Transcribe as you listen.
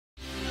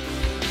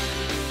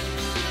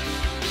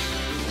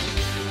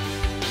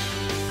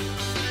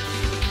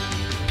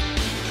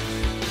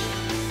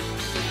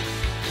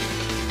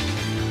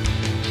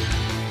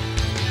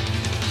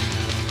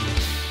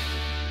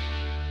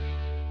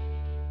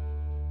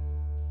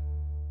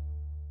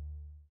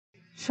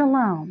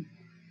Shalom,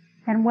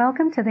 and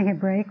welcome to the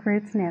Hebraic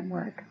Roots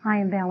Network. I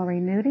am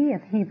Valerie Moody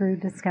of Hebrew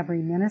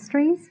Discovery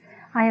Ministries.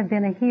 I have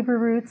been a Hebrew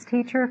Roots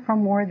teacher for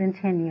more than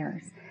 10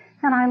 years,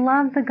 and I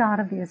love the God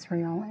of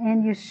Israel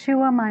and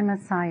Yeshua, my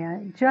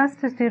Messiah,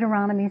 just as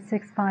Deuteronomy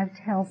 6:5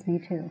 tells me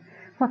to,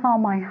 with all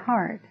my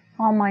heart,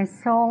 all my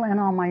soul, and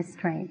all my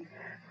strength.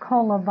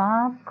 Kol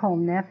lavav, kol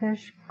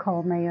nefesh,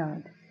 kol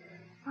meod.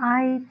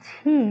 I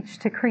teach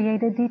to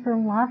create a deeper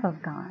love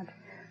of God.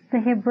 The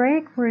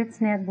Hebraic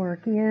Roots Network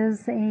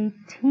is a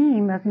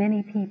team of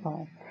many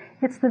people.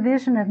 It's the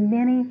vision of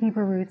many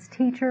Hebrew Roots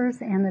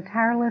teachers and the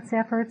tireless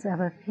efforts of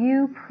a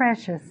few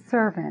precious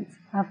servants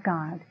of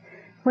God.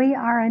 We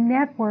are a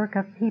network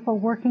of people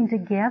working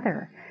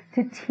together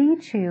to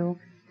teach you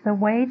the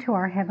way to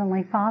our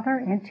Heavenly Father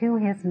and to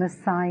His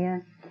Messiah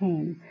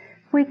King.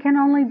 We can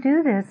only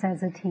do this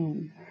as a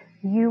team.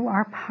 You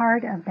are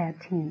part of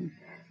that team.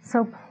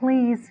 So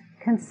please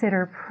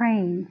consider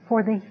praying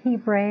for the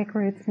Hebraic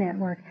Roots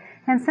Network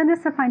and send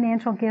us a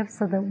financial gift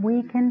so that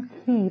we can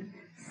keep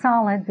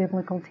solid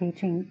biblical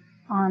teaching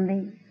on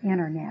the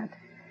internet.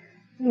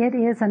 It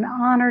is an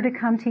honor to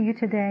come to you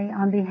today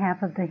on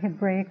behalf of the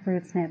Hebraic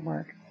Roots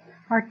Network.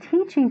 Our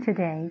teaching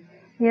today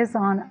is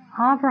on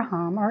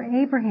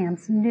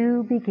Abraham's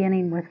new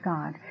beginning with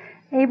God.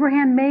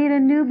 Abraham made a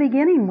new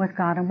beginning with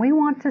God, and we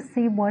want to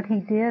see what he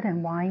did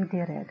and why he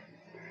did it.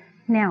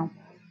 Now,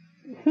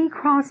 he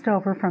crossed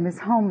over from his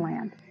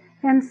homeland,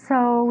 and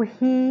so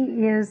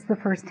he is the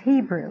first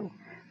Hebrew,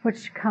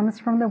 which comes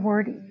from the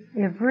word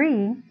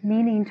Ivri,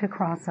 meaning to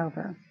cross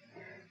over.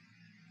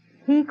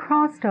 He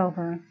crossed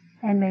over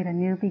and made a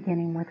new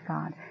beginning with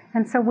God,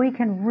 and so we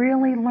can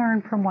really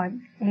learn from what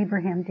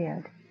Abraham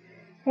did.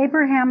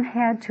 Abraham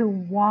had to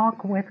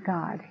walk with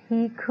God.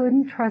 He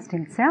couldn't trust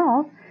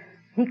himself.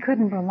 He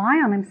couldn't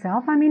rely on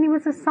himself. He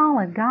was a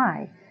solid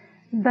guy.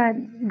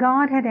 But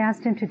God had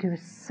asked him to do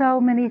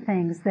so many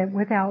things that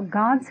without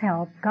God's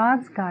help,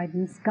 God's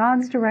guidance,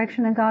 God's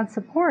direction, and God's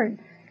support,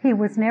 he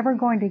was never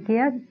going to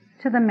get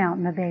to the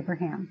mountain of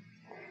Abraham.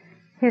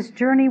 His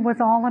journey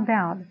was all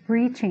about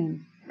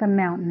reaching the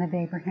mountain of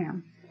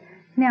Abraham.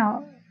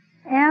 Now,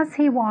 as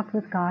he walked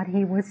with God,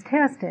 he was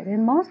tested.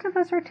 And most of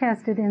us are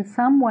tested in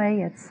some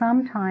way at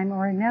some time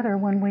or another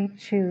when we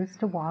choose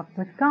to walk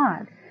with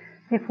God.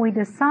 If we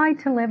decide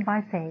to live by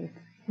faith,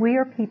 we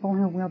are people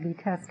who will be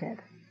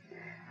tested.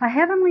 A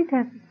heavenly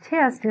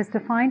test is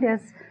defined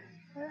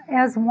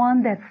as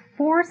one that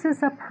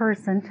forces a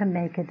person to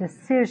make a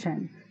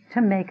decision,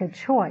 to make a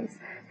choice.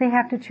 They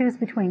have to choose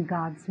between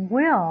God's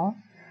will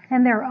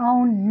and their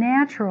own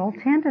natural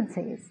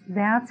tendencies.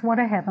 That's what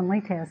a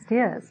heavenly test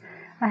is.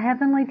 A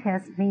heavenly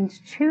test means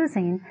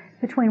choosing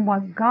between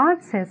what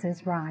God says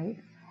is right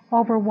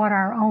over what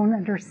our own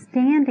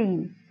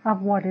understanding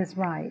of what is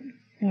right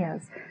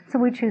is. So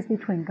we choose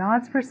between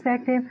God's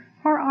perspective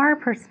or our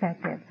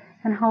perspective.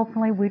 And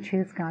hopefully we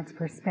choose God's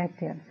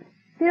perspective.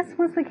 This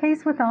was the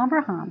case with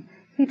Abraham.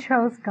 He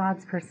chose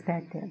God's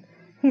perspective.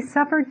 He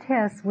suffered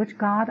tests which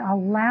God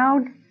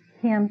allowed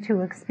him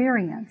to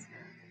experience,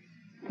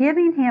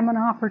 giving him an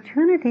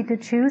opportunity to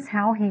choose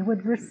how he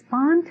would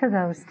respond to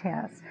those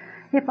tests.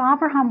 If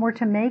Abraham were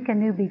to make a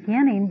new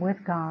beginning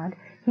with God,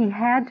 he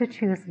had to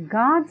choose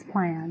God's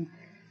plan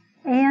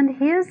and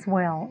His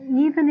will,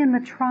 even in the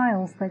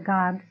trials that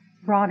God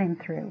brought him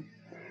through.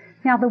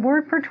 Now, the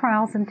word for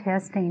trials and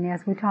testing,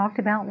 as we talked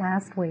about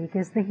last week,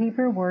 is the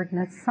Hebrew word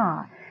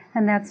nasah,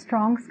 and that's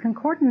Strong's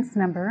Concordance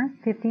number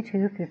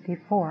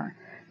 5254.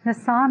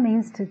 Nasah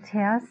means to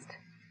test,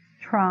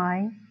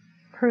 try,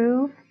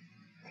 prove,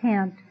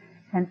 tempt,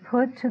 and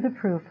put to the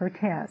proof or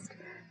test.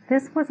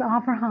 This was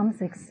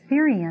Abraham's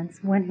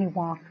experience when he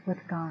walked with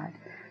God.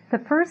 The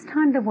first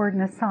time the word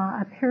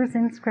nasah appears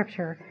in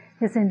Scripture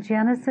is in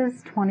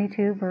Genesis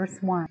 22, verse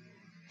 1.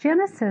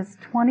 Genesis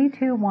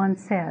 22:1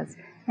 says,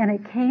 "And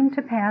it came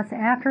to pass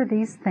after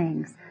these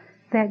things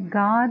that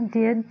God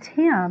did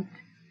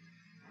tempt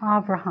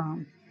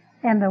Abraham."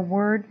 And the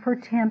word for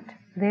tempt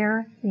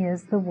there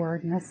is the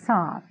word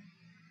nasah.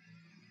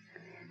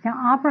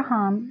 Now,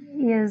 Abraham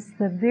is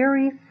the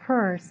very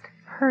first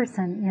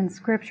person in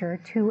Scripture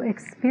to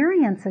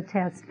experience a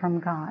test from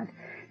God.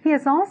 He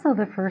is also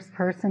the first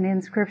person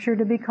in Scripture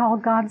to be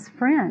called God's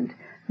friend.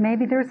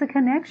 Maybe there's a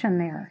connection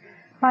there.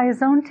 By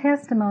his own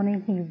testimony,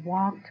 he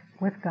walked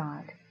with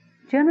God.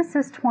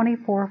 Genesis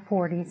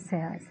 24:40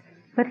 says,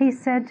 "But he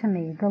said to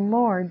me, the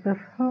Lord,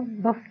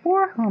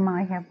 before whom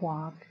I have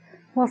walked,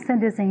 will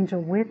send his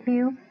angel with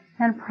you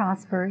and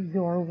prosper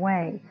your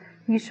way.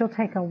 You shall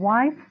take a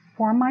wife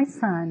for my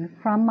son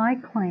from my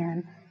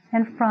clan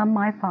and from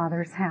my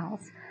father's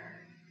house."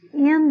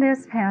 In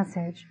this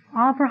passage,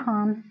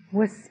 Abraham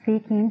was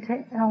speaking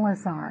to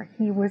Elazar.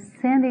 He was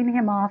sending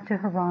him off to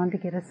Haran to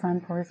get a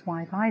son for his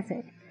wife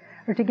Isaac,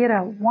 or to get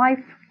a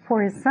wife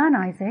for his son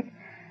Isaac.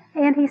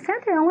 And he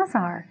said to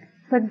Elazar,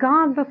 "The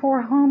God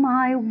before whom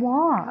I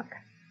walk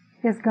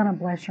is going to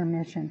bless your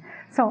mission."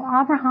 So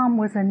Abraham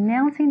was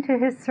announcing to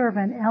his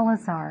servant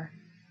Elazar,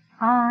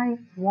 "I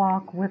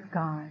walk with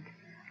God.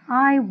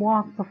 I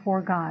walk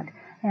before God.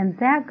 And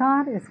that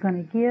God is going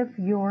to give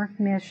your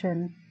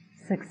mission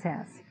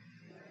success.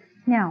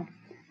 Now,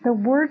 the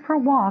word for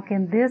walk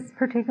in this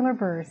particular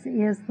verse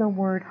is the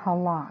word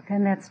halak,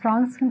 and that's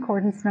Strong's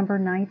Concordance number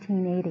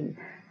 1980.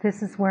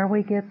 This is where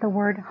we get the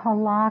word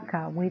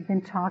halakha. We've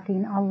been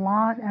talking a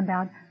lot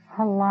about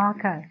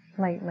halakha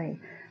lately.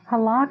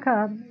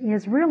 Halakha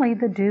is really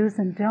the do's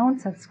and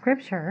don'ts of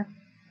Scripture.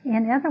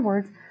 In other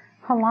words,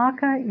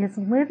 halakha is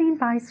living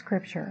by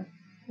Scripture,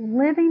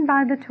 living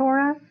by the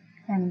Torah,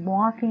 and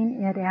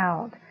walking it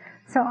out.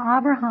 So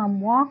Abraham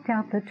walked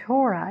out the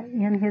Torah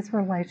in his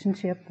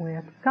relationship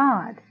with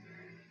God.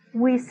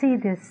 We see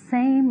this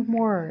same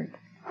word,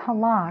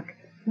 halak,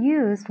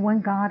 used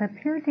when God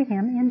appeared to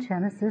him in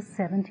Genesis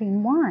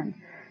 17:1.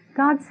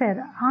 God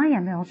said, "I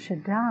am El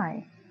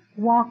Shaddai.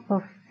 Walk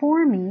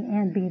before me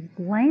and be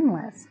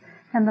blameless."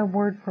 And the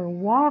word for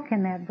walk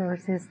in that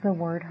verse is the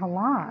word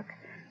halak.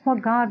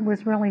 What God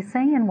was really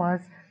saying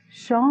was,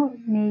 show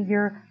me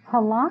your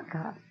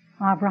halakha,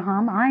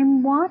 Abraham.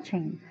 I'm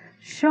watching.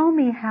 Show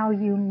me how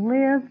you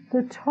live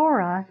the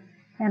Torah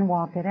and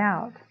walk it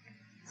out.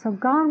 So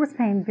God was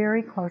paying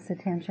very close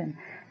attention.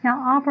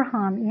 Now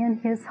Abraham, in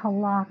his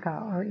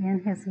halakha, or in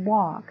his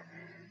walk,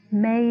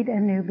 made a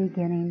new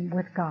beginning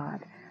with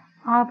God.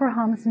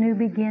 Abraham's new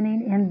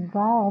beginning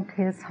involved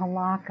his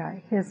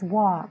halakha, his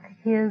walk,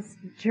 his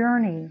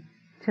journey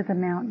to the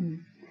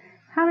mountain.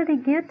 How did he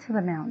get to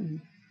the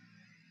mountain?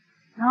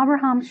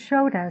 Abraham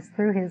showed us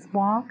through his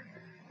walk,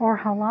 or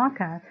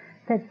halakha,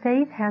 that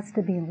faith has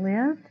to be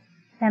lived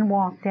and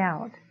walked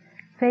out.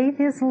 Faith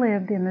is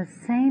lived in the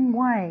same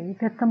way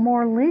that the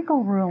more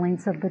legal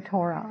rulings of the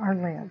Torah are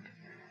lived.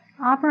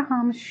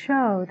 Abraham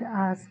showed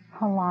us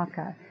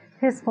halakha,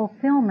 his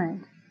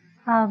fulfillment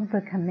of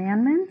the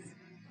commandments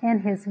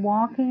and his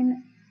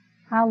walking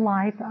a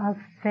life of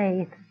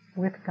faith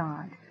with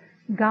God.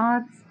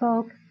 God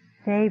spoke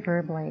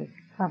favorably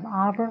of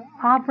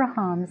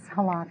Abraham's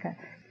halakha.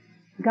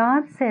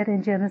 God said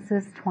in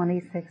Genesis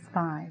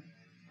 26:5,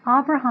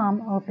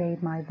 "Abraham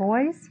obeyed my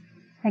voice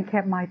and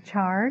kept my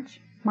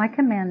charge, my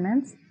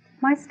commandments,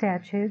 my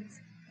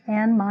statutes,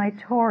 and my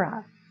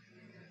Torah."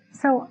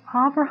 So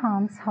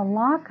Abraham's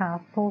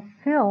halakha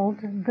fulfilled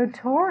the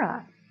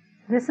Torah.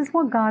 This is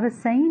what God is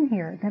saying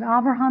here, that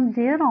Abraham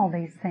did all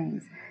these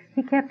things.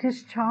 He kept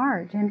his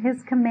charge and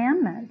his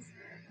commandments.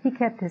 He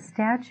kept his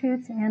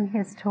statutes and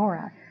his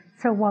Torah.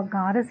 So what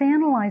God is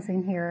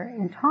analyzing here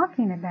and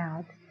talking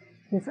about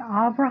is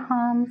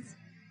Abraham's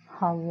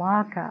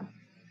halakha.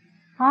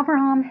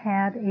 Abraham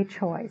had a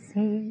choice.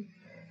 He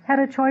had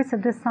a choice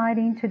of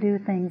deciding to do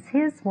things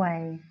his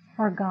way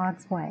or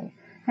God's way.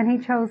 And he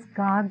chose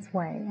God's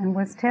way and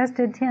was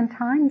tested 10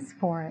 times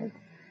for it.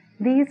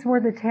 These were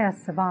the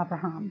tests of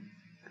Abraham.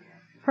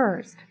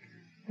 First,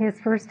 his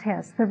first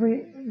test,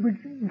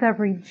 the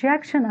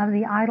rejection of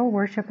the idol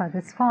worship of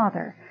his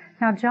father.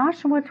 Now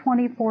Joshua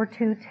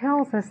 24:2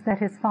 tells us that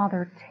his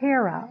father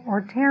Terah,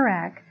 or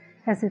Terach,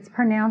 as it's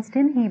pronounced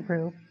in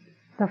Hebrew,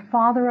 the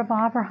father of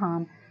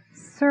Abraham,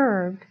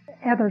 served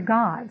other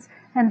gods,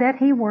 and that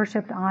he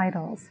worshipped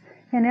idols.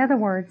 In other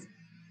words,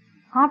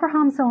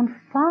 Abraham's own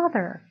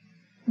father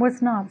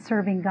was not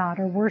serving God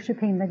or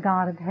worshiping the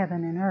God of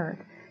heaven and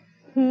earth.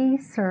 He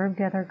served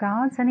other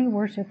gods and he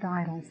worshipped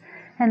idols.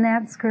 And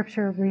that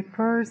scripture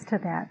refers to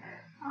that.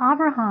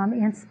 Abraham,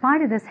 in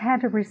spite of this,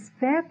 had to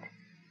respect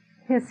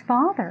his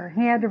father.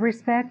 He had to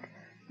respect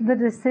the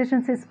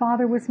decisions his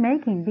father was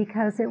making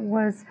because it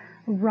was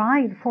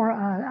right for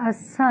a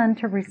son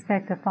to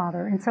respect a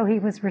father. And so he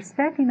was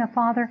respecting a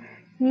father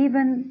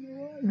even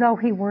though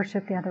he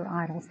worshipped other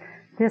idols.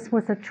 This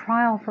was a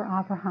trial for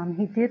Abraham.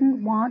 He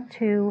didn't want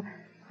to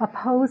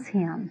oppose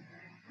him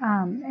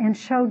and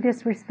show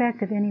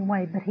disrespect of any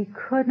way, but he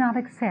could not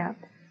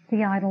accept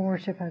the idol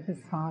worship of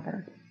his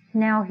father.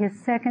 Now his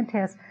second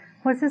test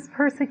was his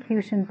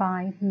persecution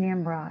by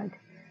Nimrod.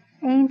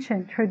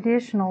 Ancient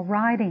traditional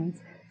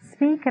writings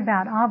speak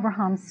about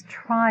Abraham's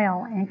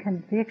trial and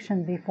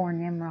conviction before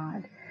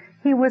Nimrod.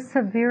 He was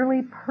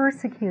severely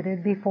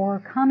persecuted before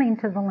coming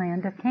to the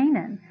land of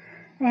Canaan.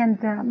 And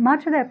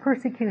much of that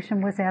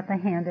persecution was at the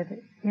hand of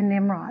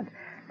Nimrod.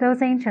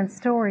 Those ancient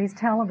stories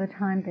tell of a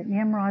time that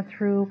Nimrod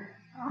threw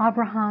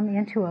Abraham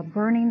into a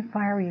burning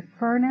fiery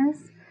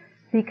furnace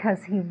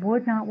because he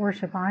would not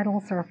worship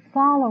idols or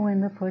follow in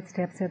the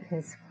footsteps of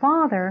his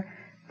father,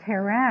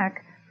 Terach,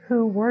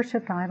 who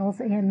worshipped idols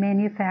and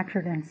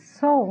manufactured and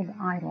sold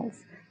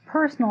idols,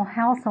 personal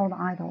household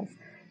idols,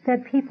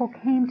 that people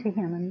came to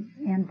him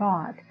and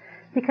bought.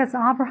 Because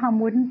Abraham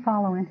wouldn't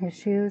follow in his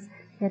shoes,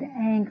 it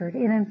angered,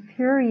 it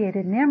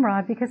infuriated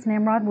Nimrod, because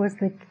Nimrod was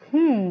the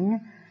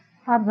king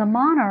of the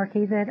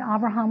monarchy that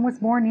Abraham was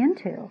born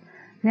into.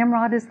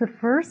 Nimrod is the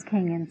first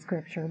king in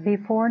Scripture.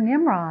 Before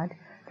Nimrod,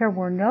 there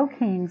were no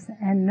kings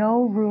and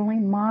no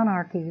ruling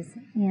monarchies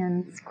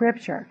in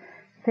Scripture.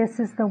 This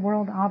is the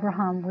world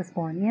Abraham was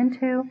born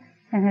into,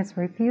 and his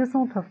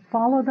refusal to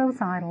follow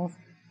those idols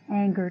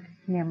angered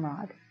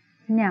Nimrod.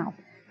 Now,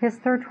 his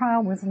third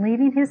trial was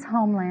leaving his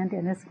homeland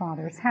and his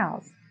father's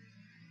house.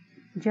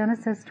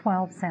 Genesis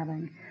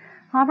 12:7.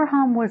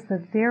 Abraham was the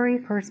very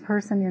first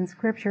person in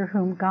Scripture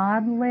whom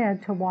God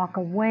led to walk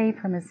away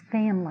from his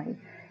family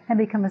and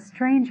become a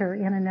stranger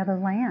in another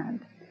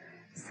land.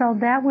 So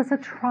that was a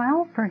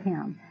trial for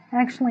him,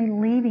 actually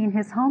leaving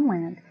his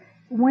homeland.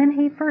 When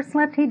he first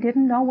left, he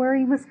didn't know where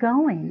he was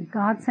going.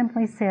 God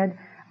simply said,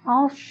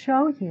 I'll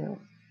show you.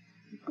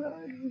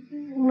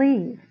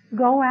 Leave.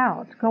 Go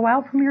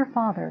out from your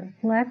father.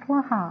 Lech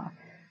lecha.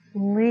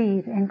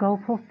 Leave and go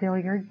fulfill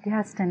your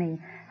destiny,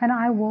 and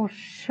I will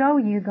show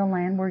you the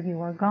land where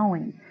you are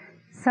going.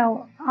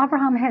 So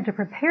Abraham had to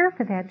prepare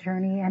for that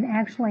journey and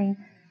actually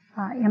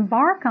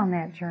embark on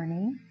that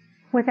journey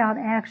without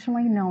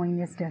actually knowing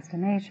his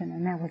destination,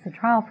 and that was a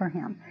trial for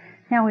him.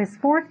 Now his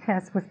fourth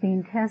test was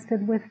being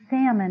tested with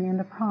famine in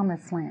the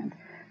Promised Land.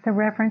 The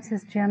reference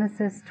is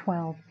Genesis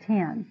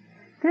 12:10.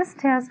 This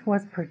test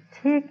was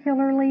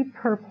particularly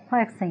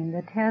perplexing,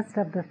 the test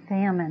of the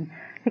famine,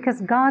 because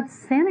God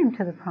sent him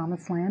to the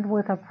Promised Land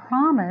with a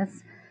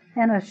promise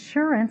and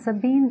assurance of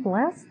being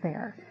blessed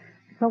there.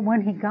 But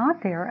when he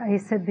got there, a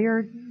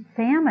severe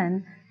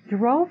famine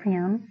drove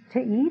him to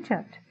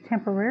Egypt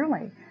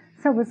temporarily.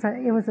 So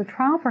it was a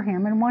trial for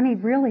him, and one he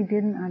really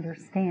didn't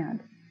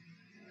understand.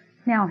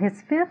 Now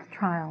his fifth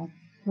trial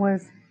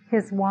was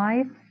his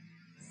wife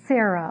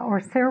Sarah, or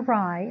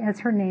Sarai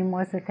as her name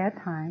was at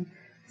that time.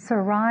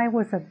 Sarai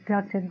was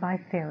abducted by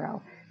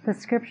Pharaoh. The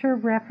scripture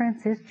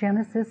reference is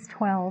Genesis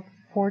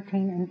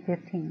 12:14 and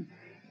 15.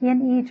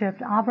 In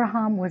Egypt,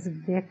 Abraham was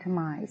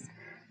victimized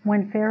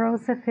when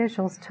Pharaoh's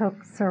officials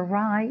took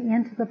Sarai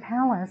into the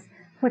palace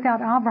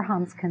without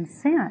Abraham's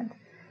consent.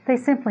 They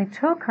simply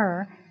took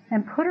her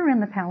and put her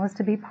in the palace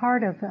to be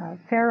part of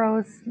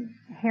Pharaoh's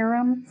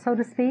harem, so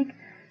to speak,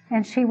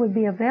 and she would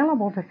be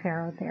available to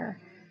Pharaoh there.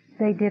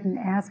 They didn't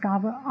ask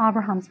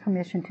Abraham's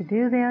permission to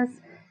do this.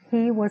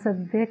 He was a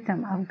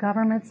victim of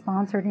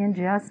government-sponsored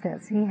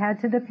injustice. He had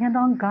to depend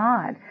on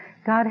God.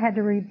 God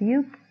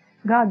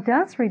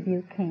does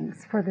rebuke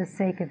kings for the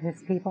sake of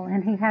his people,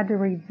 and he had to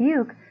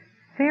rebuke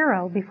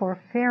Pharaoh before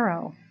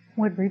Pharaoh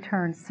would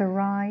return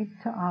Sarai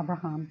to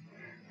Abraham.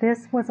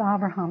 This was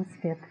Abraham's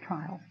fifth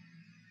trial.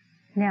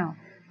 Now,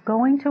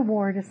 going to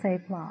war to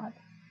save Lot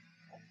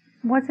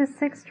was his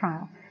sixth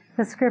trial.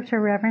 The scripture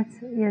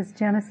reference is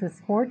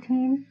Genesis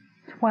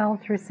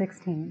 14:12 through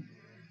 16.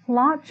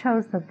 Lot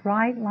chose the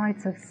bright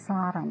lights of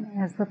Sodom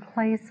as the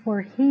place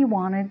where he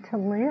wanted to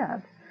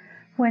live.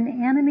 When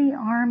enemy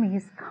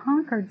armies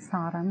conquered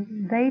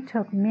Sodom, they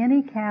took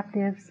many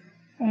captives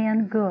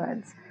and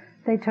goods.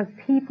 They took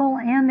people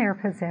and their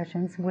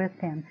possessions with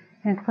them,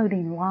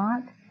 including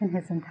Lot and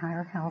his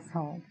entire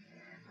household.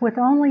 With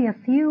only a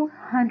few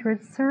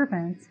hundred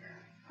servants,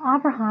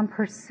 Abraham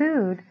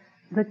pursued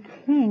the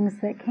kings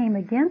that came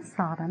against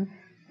Sodom.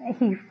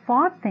 He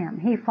fought them.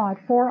 He fought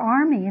 4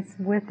 armies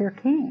with their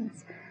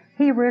kings.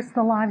 He risked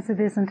the lives of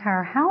his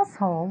entire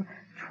household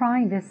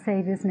trying to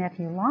save his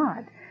nephew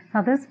Lot.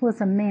 Now, this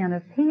was a man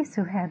of peace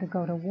who had to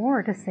go to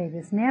war to save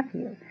his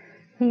nephew.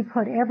 He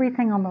put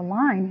everything on the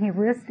line. He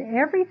risked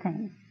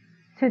everything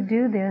to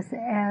do this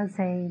as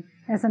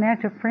an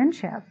act of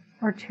friendship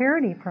or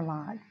charity for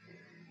Lot.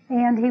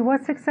 And he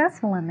was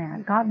successful in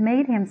that. God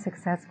made him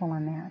successful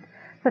in that.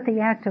 But the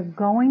act of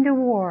going to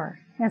war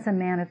as a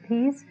man of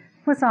peace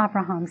was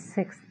Abraham's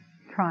sixth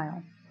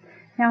trial.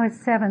 Now his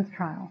seventh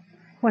trial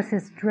was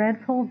his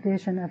dreadful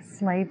vision of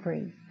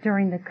slavery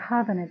during the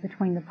covenant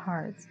between the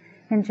parts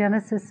in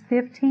Genesis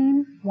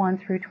 15:1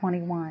 through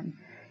 21.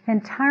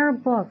 Entire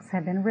books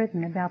have been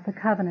written about the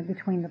covenant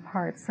between the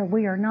parts, so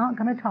we are not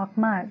going to talk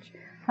much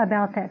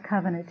about that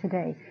covenant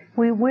today.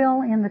 We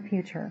will in the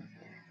future.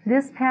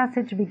 This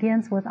passage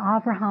begins with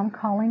Abraham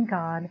calling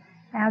God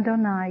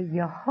Adonai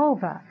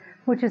Yehovah,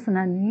 which is an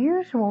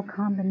unusual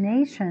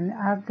combination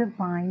of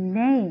divine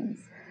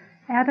names.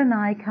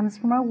 Adonai comes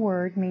from a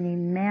word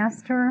meaning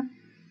master,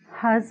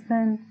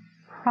 husband,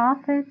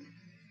 prophet,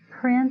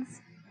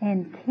 prince,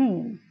 and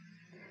king.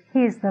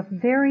 He is the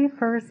very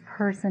first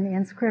person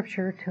in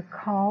Scripture to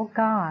call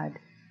God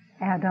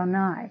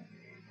Adonai,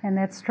 and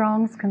that's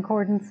Strong's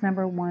Concordance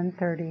number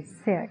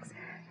 136.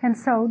 And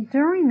so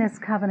during this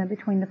covenant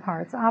between the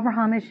parts,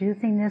 Abraham is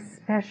using this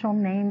special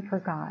name for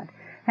God.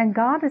 And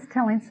God is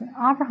telling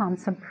Abraham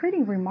some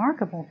pretty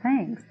remarkable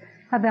things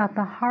about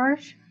the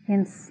harsh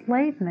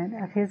enslavement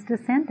of his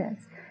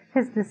descendants.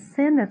 His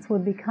descendants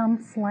would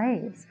become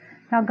slaves.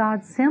 Now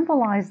God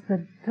symbolized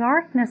the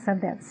darkness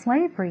of that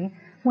slavery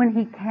when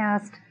he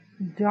cast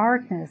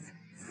darkness,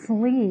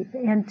 sleep,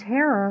 and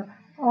terror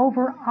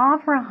over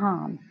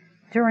Abraham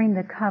during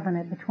the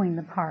covenant between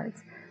the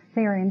parts.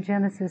 They are in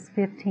Genesis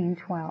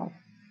 15:12.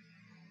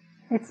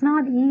 It's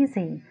not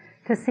easy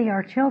to see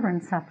our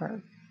children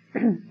suffer.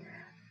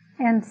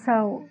 And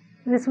so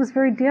this was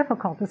very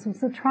difficult. This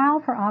was a trial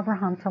for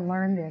Abraham to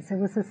learn this. It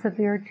was a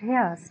severe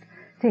test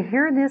to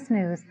hear this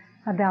news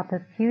about the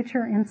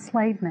future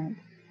enslavement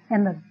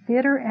and the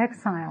bitter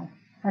exile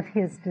of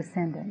his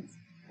descendants.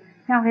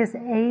 Now his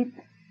eighth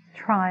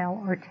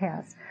trial or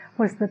test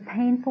was the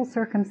painful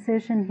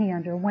circumcision he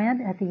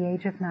underwent at the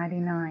age of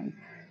 99.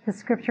 The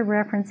scripture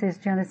reference is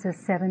Genesis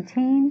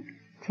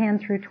 17:10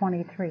 through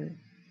 23.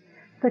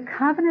 The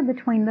covenant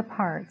between the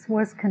parts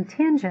was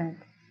contingent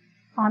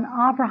on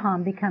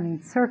Abraham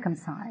becoming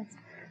circumcised.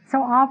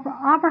 So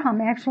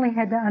Abraham actually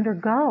had to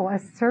undergo a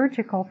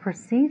surgical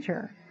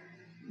procedure.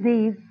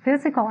 The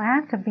physical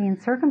act of being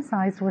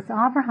circumcised was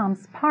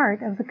Abraham's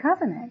part of the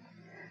covenant,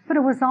 but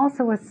it was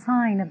also a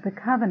sign of the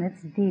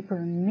covenant's deeper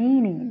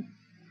meaning.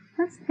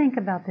 Let's think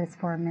about this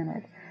for a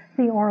minute.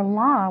 The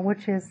orlah,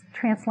 which is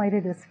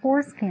translated as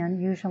foreskin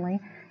usually,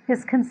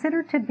 is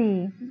considered to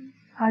be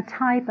a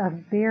type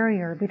of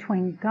barrier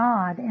between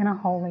God and a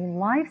holy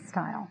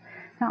lifestyle.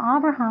 Now,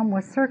 Abraham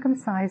was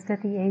circumcised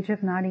at the age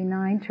of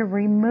 99 to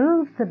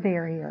remove the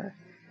barrier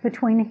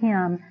between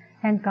him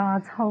and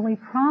God's holy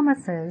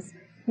promises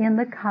in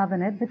the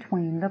covenant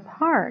between the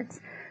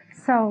parts.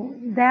 So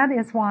that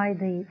is why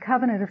the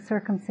covenant of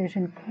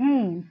circumcision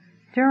came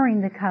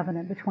during the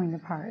covenant between the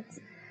parts.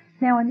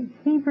 Now, in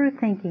Hebrew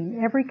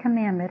thinking, every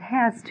commandment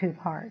has two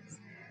parts.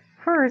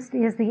 First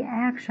is the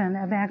action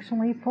of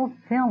actually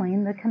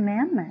fulfilling the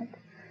commandment.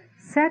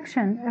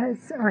 Second,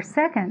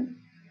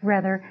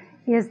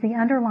 is the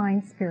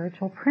underlying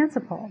spiritual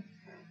principle.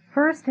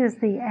 First is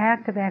the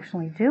act of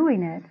actually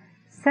doing it.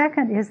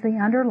 Second is the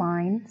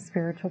underlying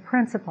spiritual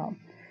principle.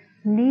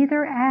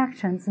 Neither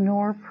actions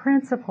nor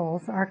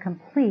principles are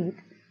complete.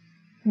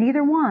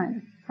 Neither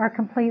one are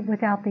complete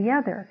without the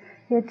other.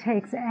 It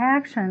takes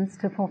actions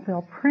to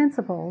fulfill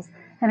principles,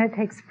 and it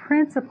takes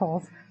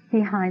principles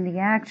behind the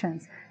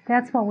actions.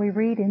 That's what we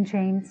read in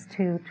James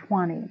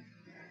 2:20.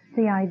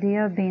 The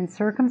idea of being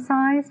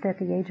circumcised at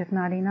the age of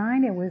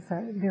 99, it was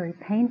very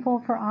painful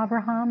for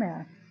Abraham,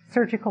 a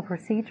surgical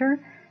procedure,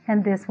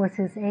 and this was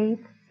his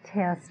 8th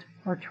test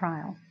or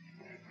trial.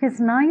 His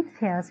 9th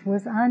test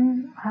was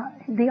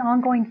the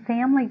ongoing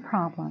family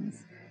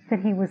problems that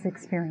he was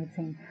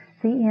experiencing,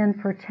 the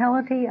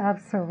infertility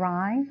of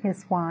Sarai,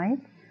 his wife,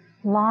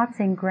 Lot's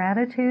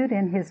ingratitude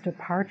and his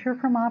departure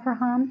from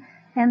Abraham,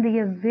 and the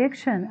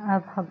eviction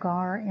of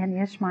Hagar and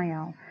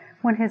Ishmael.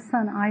 When his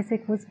son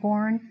Isaac was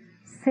born,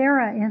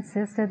 Sarah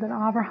insisted that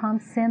Abraham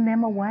send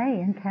them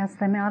away and cast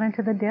them out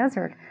into the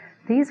desert.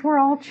 These were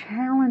all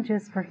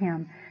challenges for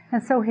him.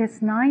 And so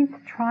his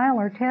 9th trial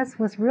or test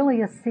was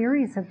really a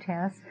series of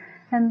tests,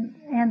 and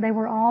they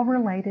were all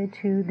related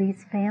to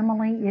these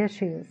family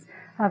issues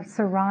of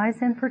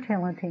Sarai's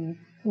infertility,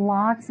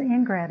 Lot's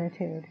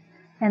ingratitude,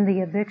 and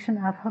the eviction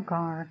of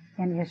Hagar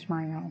and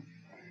Ishmael.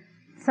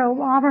 So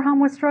Abraham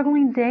was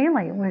struggling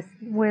daily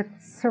with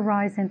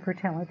Sarai's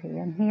infertility,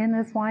 and he and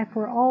his wife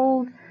were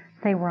old.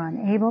 They were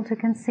unable to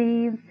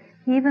conceive,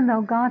 even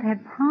though God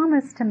had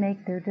promised to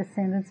make their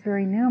descendants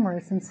very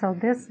numerous, and so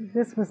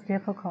this was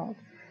difficult.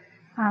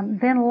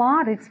 Then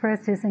Lot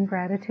expressed his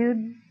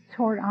ingratitude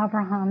toward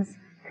Abraham's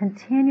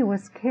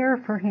continuous care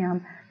for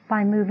him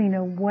by moving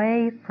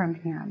away from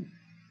him.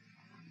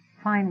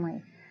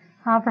 Finally,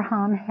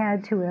 Abraham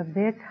had to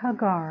evict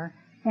Hagar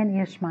and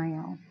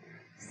Ishmael.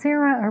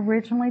 Sarah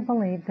originally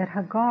believed that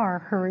Hagar,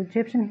 her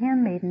Egyptian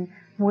handmaiden,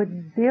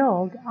 would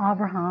build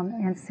Abraham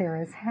and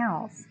Sarah's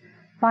house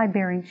by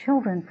bearing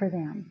children for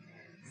them.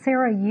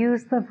 Sarah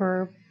used the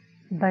verb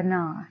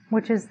banah,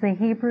 which is the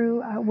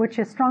Hebrew, which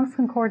is Strong's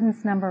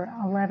Concordance number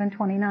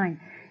 1129,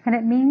 and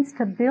it means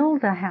to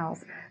build a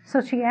house.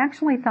 So she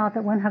actually thought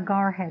that when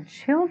Hagar had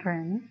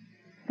children,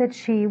 that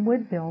she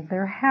would build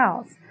their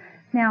house.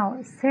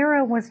 Now,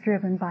 Sarah was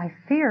driven by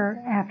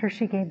fear after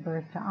she gave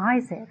birth to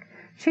Isaac.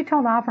 She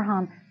told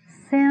Abraham,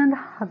 "Send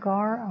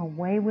Hagar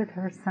away with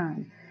her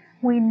son."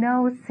 We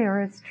know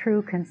Sarah's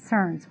true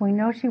concerns. We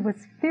know she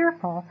was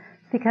fearful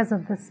because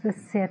of the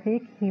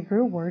specific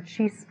Hebrew word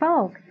she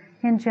spoke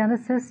in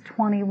Genesis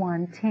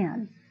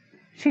 21:10.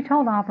 She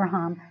told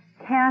Abraham,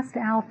 "Cast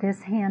out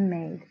this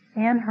handmaid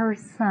and her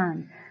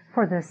son,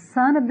 for the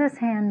son of this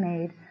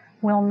handmaid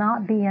will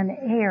not be an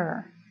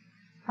heir,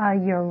 a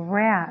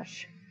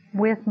yerash,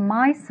 with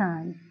my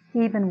son,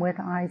 even with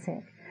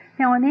Isaac."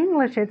 Now in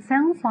English it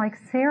sounds like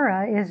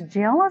Sarah is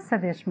jealous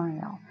of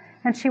Ishmael,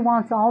 and she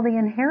wants all the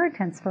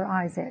inheritance for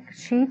Isaac.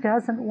 She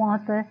doesn't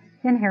want the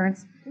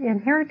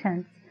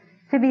inheritance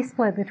to be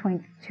split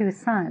between two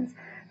sons.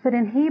 But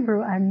in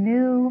Hebrew, a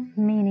new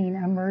meaning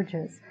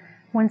emerges.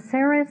 When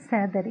Sarah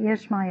said that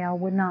Ishmael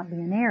would not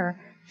be an heir,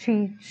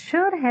 she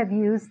should have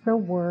used the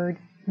word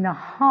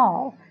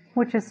nahal,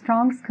 which is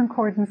Strong's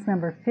Concordance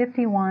number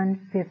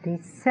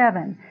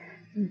 5157.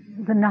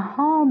 The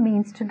nahal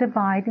means to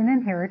divide an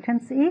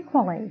inheritance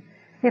equally.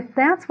 If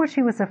that's what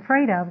she was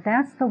afraid of,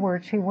 that's the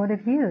word she would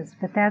have used,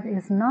 but that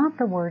is not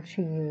the word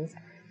she used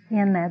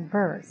in that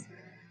verse.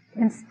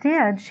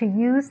 Instead, she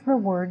used the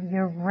word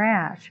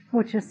yerash,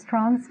 which is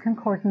Strong's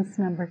Concordance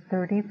number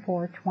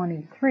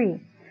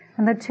 3423.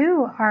 And the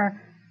two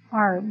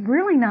are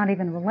really not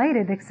even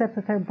related, except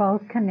that they're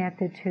both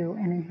connected to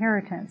an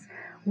inheritance.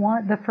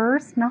 The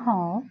first,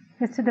 nahal,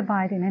 is to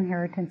divide an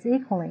inheritance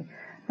equally.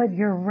 But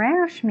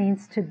yerash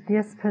means to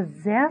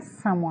dispossess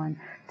someone,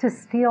 to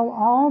steal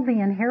all the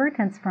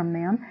inheritance from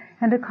them,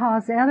 and to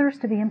cause others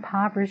to be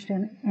impoverished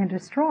and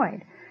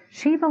destroyed.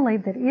 She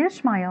believed that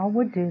Ishmael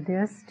would do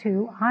this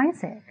to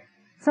Isaac.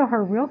 So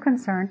her real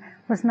concern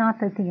was not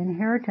that the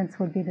inheritance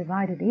would be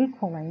divided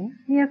equally.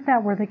 If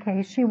that were the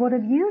case, she would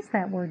have used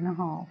that word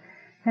Nahal.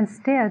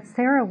 Instead,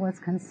 Sarah was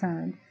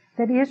concerned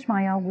that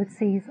Ishmael would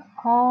seize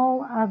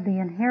all of the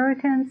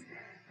inheritance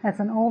as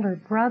an older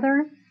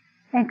brother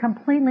and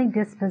completely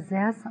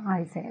dispossess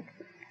Isaac,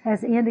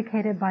 as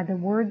indicated by the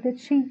word that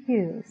she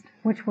used,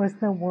 which was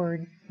the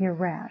word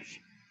Yerash.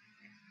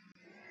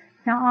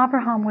 Now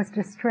Abraham was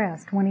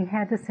distressed when he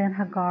had to send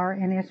Hagar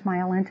and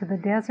Ishmael into the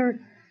desert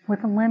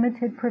with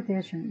limited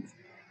provisions.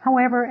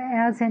 However,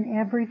 as in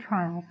every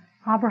trial,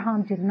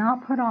 Abraham did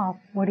not put off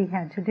what he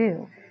had to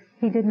do.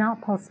 He did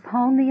not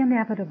postpone the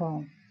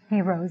inevitable.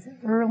 He rose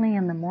early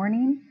in the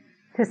morning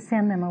to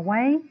send them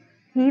away,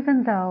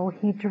 even though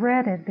he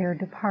dreaded their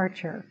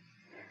departure.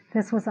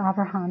 This was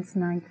Abraham's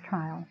 9th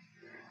trial.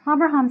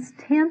 Abraham's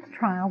 10th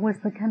trial was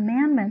the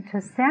commandment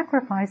to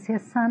sacrifice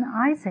his son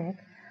Isaac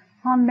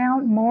on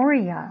Mount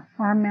Moriah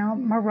or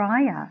Mount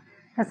Moriah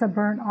as a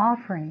burnt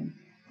offering,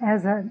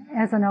 as an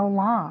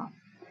olah.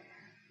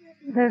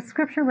 The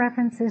scripture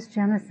references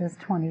Genesis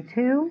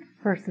 22,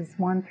 verses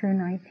 1 through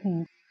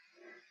 19.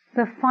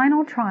 The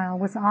final trial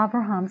was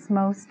Abraham's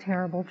most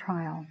terrible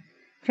trial.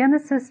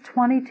 Genesis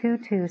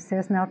 22:2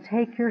 says, "Now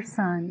take your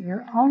son,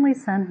 your only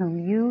son whom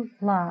you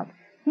love,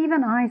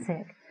 even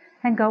Isaac,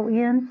 and go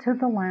into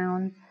the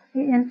land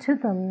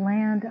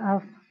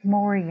of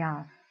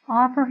Moriah.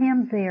 Offer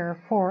him there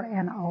for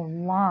an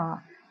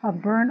olah, a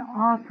burnt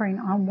offering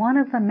on one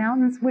of the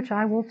mountains which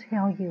I will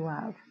tell you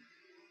of."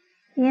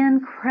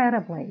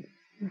 Incredibly,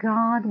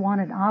 God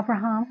wanted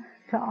Abraham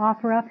to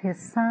offer up his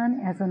son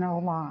as an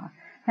olah.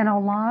 An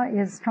olah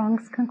is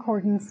Strong's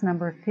Concordance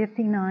number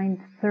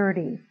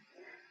 5930.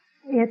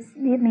 It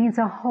means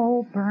a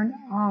whole burnt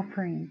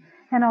offering.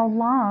 An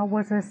olah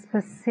was a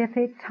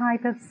specific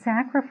type of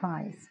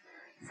sacrifice.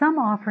 Some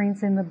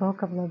offerings in the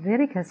book of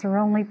Leviticus are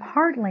only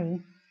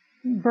partly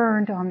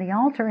burned on the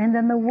altar, and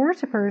then the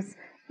worshipers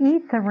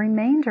eat the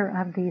remainder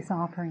of these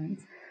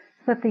offerings.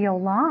 But the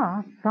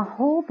olah, the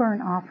whole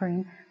burnt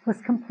offering,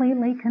 was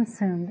completely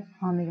consumed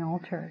on the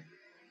altar.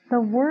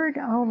 The word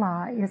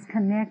olah is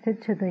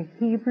connected to the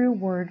Hebrew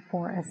word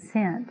for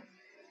ascent.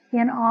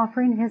 In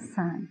offering his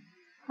son,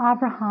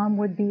 Abraham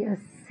would be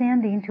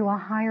ascending to a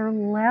higher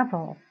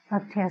level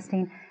of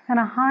testing and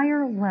a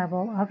higher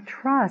level of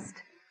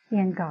trust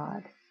in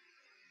God.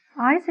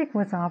 Isaac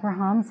was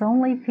Abraham's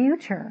only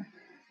future.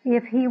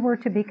 If he were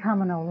to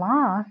become an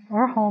olah,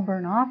 or whole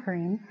burnt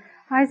offering,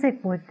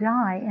 Isaac would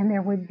die and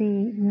there would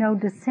be no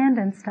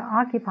descendants to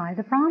occupy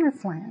the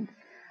promised land.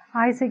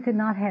 Isaac did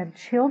not have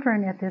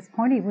children at this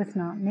point. He was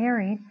not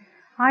married.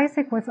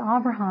 Isaac was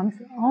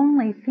Abraham's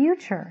only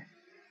future.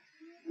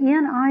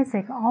 In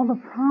Isaac, all the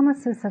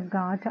promises of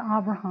God to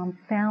Abraham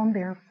found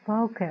their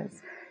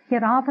focus.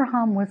 Yet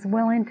Abraham was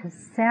willing to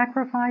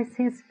sacrifice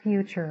his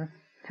future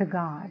to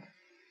God.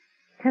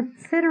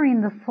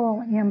 Considering the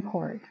full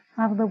import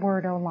of the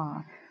word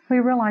olah, we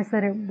realize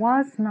that it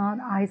was not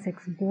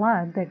Isaac's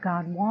blood that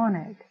God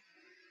wanted.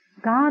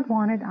 God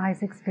wanted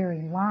Isaac's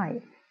very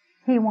life.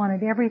 He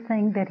wanted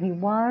everything that he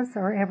was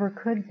or ever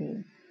could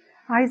be.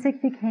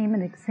 Isaac became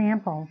an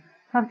example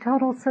of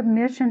total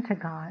submission to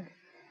God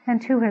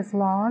and to his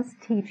laws,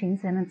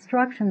 teachings, and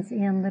instructions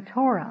in the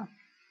Torah.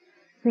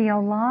 The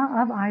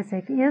olah of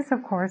Isaac is,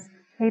 of course,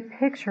 a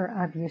picture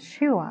of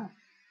Yeshua.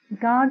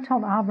 God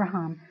told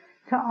Abraham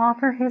to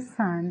offer his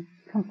son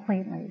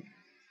completely.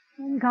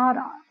 God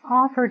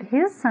offered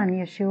his son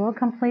Yeshua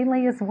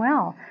completely as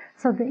well.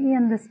 So that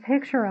in this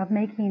picture of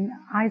making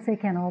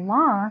Isaac an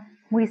olah,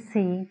 we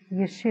see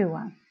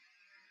Yeshua.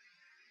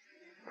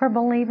 For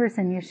believers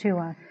in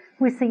Yeshua,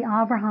 we see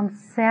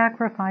Abraham's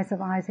sacrifice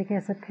of Isaac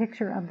as a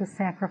picture of the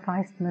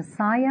sacrificed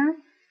Messiah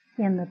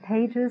in the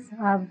pages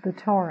of the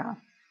Torah.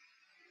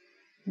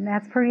 And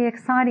that's pretty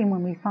exciting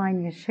when we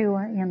find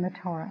Yeshua in the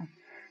Torah.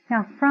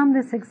 Now, from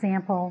this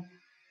example,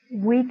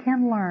 we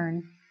can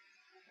learn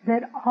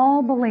that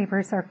all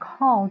believers are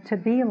called to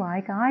be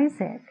like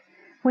Isaac.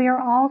 We are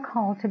all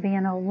called to be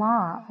an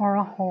olah, or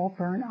a whole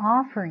burnt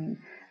offering.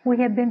 We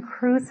have been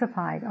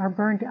crucified or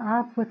burned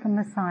up with the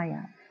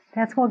Messiah.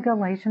 That's what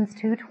Galatians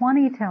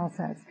 2:20 tells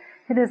us.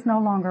 It is no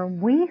longer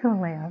we who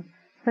live,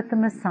 but the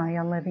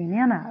Messiah living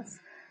in us.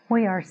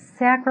 We are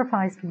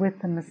sacrificed with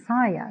the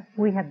Messiah.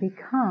 We have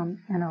become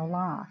an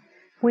olah.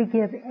 We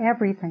give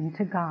everything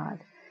to God.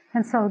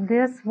 And so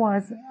this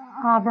was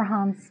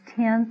Abraham's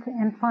 10th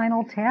and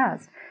final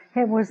test.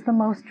 It was the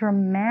most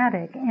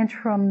dramatic and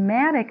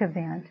traumatic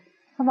event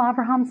of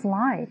Abraham's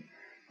life.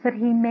 But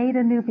he made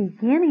a new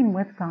beginning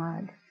with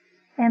God,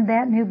 and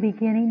that new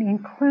beginning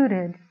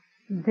included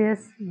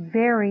this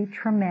very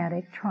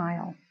traumatic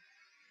trial.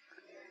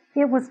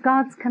 It was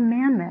God's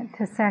commandment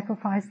to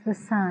sacrifice the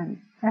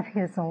son of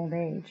his old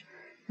age.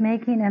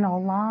 Making an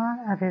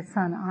olah of his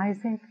son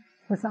Isaac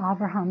was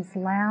Abraham's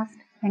last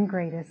and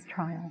greatest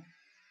trial.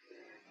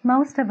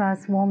 Most of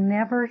us will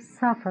never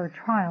suffer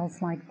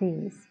trials like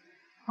these.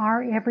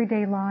 Our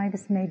everyday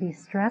lives may be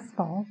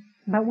stressful,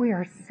 but we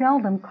are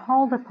seldom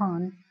called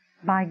upon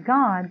by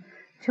God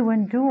to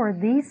endure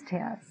these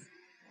tests.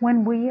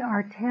 When we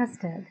are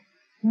tested,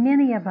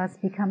 Many of us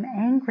become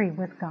angry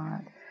with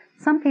God.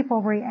 Some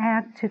people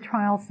react to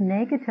trials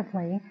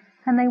negatively,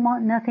 and they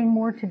want nothing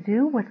more to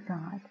do with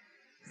God.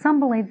 Some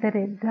believe that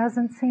it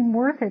doesn't seem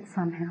worth it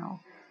somehow.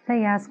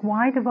 They ask,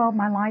 why devote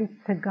my life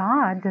to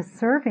God to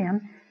serve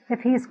Him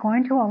if He's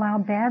going to allow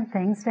bad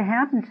things to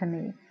happen to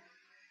me?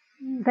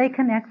 They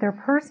connect their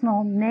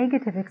personal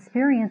negative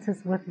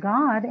experiences with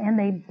God and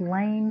they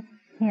blame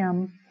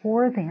Him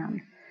for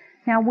them.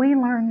 Now we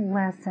learn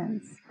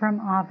lessons from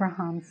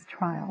Abraham's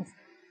trials.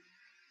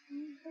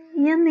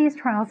 In these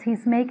trials,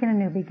 he's making a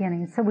new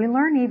beginning. So we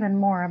learn even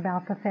more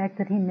about the fact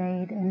that he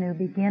made a new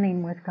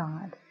beginning with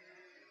God.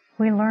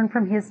 We learn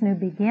from his new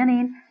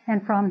beginning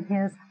and from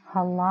his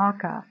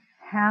halakha,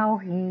 how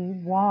he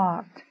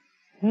walked.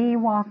 He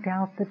walked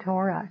out the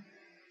Torah.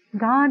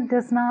 God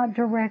does not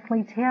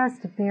directly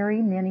test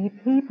very many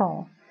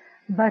people,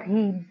 but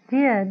He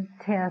did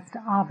test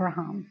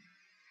Abraham.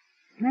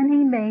 And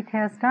He may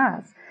test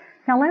us.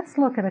 Now let's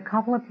look at a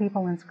couple of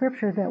people in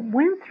Scripture that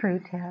went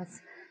through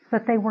tests,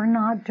 but they were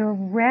not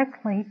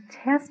directly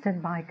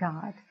tested by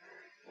God.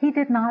 He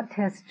did not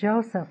test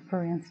Joseph,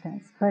 for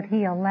instance, but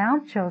He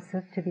allowed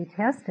Joseph to be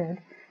tested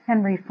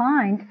and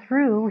refined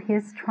through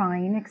his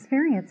trying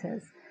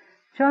experiences.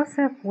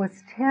 Joseph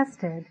was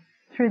tested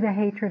through the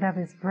hatred of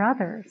his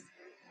brothers.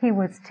 He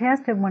was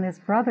tested when his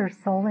brothers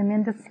sold him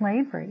into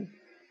slavery.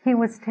 He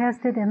was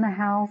tested in the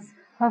house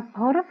of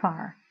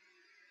Potiphar.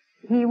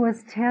 He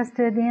was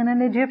tested in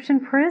an Egyptian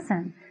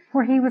prison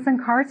where he was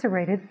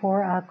incarcerated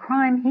for a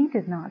crime he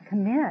did not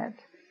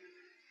commit.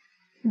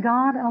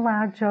 God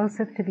allowed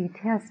Joseph to be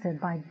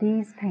tested by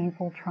these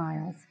painful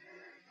trials.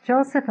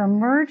 Joseph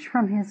emerged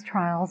from his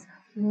trials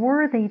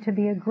worthy to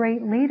be a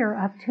great leader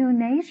of two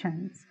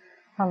nations,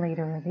 a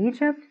leader of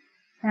Egypt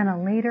and a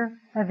leader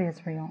of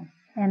Israel.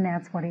 And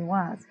that's what he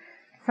was.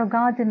 So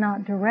God did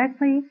not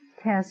directly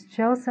test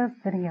Joseph,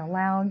 but He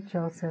allowed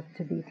Joseph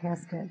to be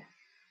tested.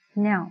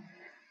 Now,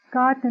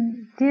 God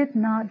did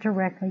not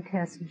directly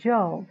test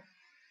Job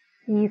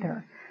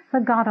either,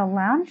 but God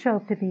allowed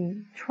Job to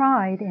be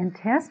tried and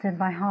tested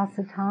by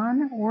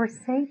Hasatan or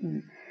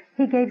Satan.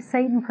 He gave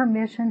Satan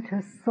permission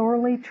to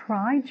sorely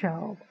try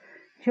Job.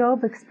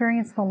 Job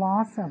experienced the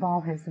loss of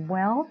all his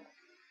wealth.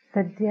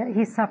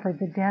 He suffered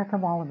the death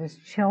of all of his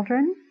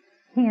children.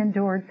 He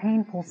endured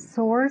painful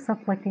sores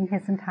afflicting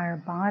his entire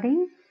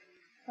body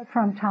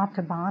from top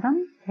to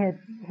bottom,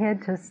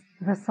 head to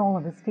the sole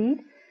of his feet.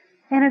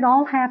 And it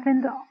all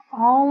happened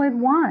all at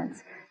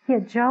once.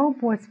 Yet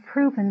Job was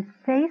proven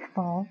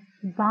faithful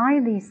by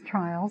these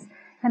trials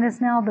and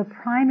is now the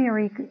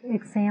primary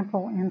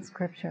example in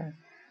Scripture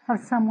of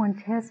someone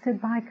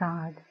tested by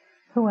God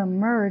who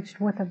emerged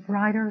with a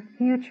brighter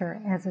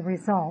future as a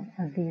result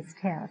of these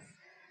tests.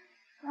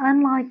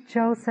 Unlike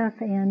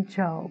Joseph and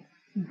Job,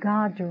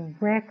 God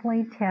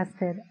directly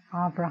tested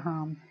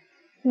Abraham.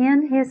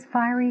 In his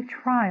fiery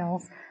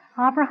trials,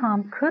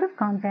 Abraham could have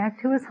gone back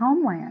to his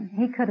homeland.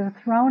 He could have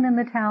thrown in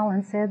the towel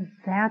and said,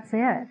 that's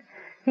it.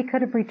 He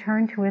could have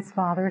returned to his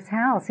father's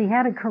house. He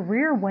had a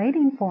career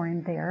waiting for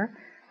him there,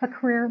 a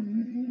career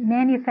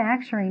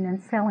manufacturing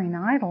and selling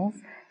idols,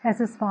 as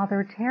his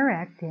father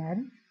Terach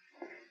did.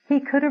 He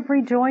could have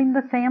rejoined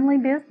this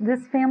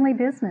family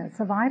business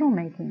of idol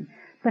making,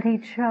 but he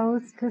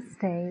chose to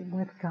stay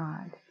with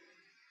God,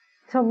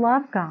 to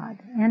love God,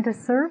 and to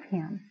serve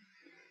Him.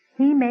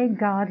 He made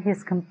God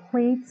his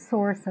complete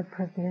source of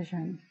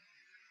provision.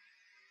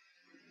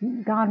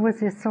 God was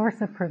his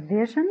source of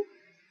provision,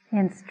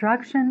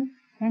 instruction,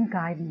 and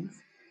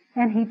guidance.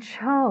 And he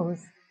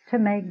chose to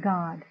make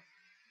God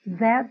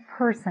that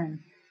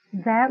person,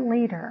 that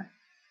leader,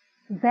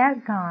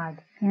 that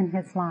God in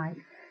his life.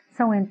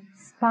 So in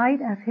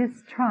spite of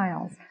his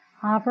trials,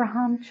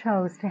 Abraham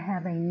chose to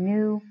have a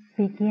new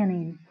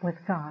beginning with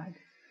God.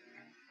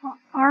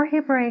 Our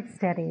Hebraic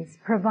studies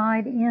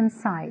provide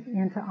insight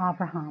into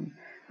Abraham.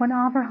 When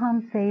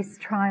Abraham faced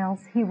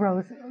trials, he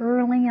rose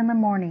early in the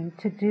morning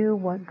to do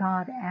what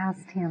God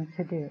asked him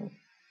to do.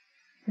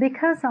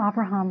 Because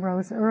Abraham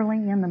rose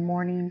early in the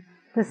morning,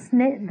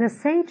 the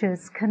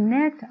sages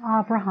connect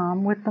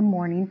Abraham with the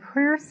morning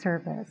prayer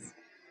service.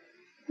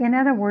 In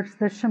other words,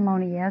 the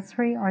Shemoni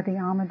Esrei, or the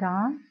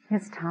Amidah,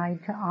 is tied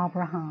to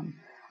Abraham.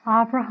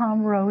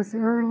 Abraham rose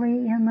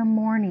early in the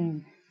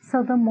morning,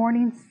 so the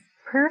morning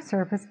prayer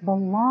service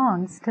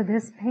belongs to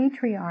this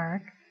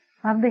patriarch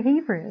of the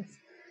Hebrews.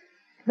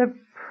 The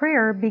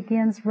prayer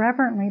begins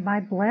reverently by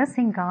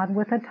blessing God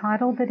with a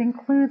title that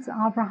includes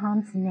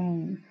Abraham's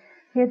name.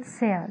 It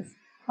says,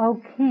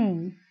 O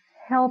King,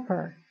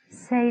 Helper,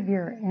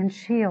 Savior, and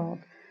Shield,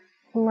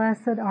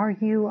 blessed are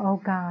you,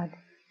 O God,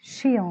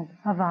 Shield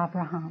of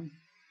Abraham.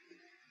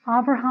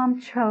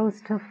 Abraham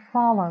chose to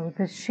follow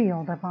the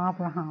shield of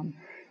Abraham.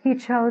 He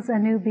chose a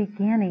new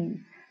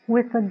beginning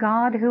with the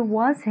God who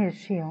was his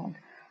shield.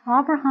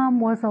 Abraham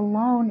was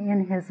alone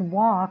in his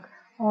walk,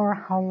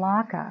 or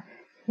halakha.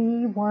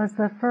 He was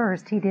the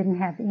first. He didn't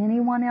have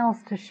anyone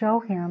else to show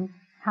him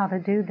how to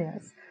do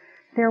this.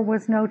 There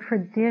was no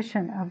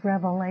tradition of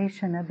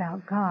revelation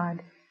about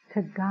God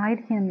to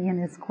guide him in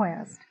his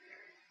quest.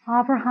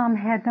 Abraham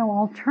had no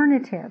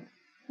alternative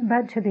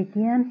but to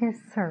begin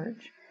his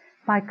search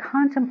by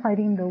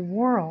contemplating the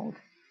world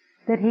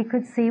that he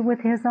could see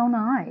with his own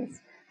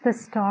eyes, the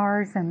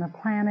stars and the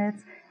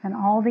planets and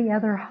all the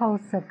other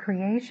hosts of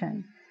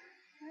creation.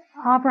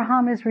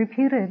 Abraham is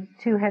reputed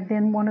to have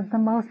been one of the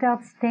most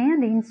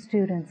outstanding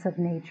students of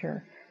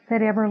nature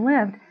that ever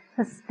lived,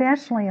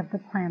 especially of the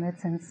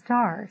planets and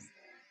stars.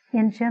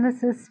 In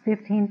Genesis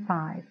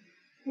 15:5,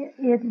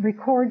 it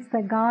records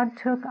that God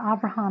took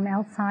Abraham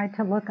outside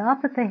to look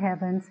up at the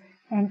heavens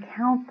and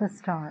count the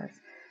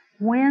stars.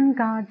 When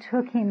God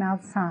took him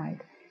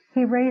outside,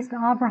 he raised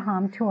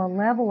Abraham to a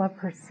level of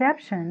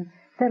perception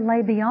that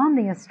lay beyond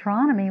the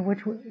astronomy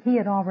which he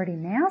had already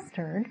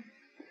mastered.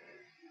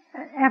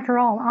 After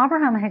all,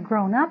 Abraham had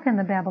grown up in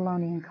the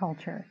Babylonian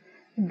culture.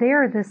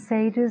 There the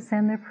sages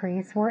and the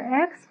priests were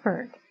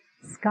expert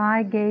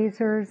sky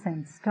gazers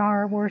and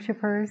star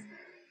worshippers,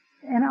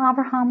 and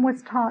Abraham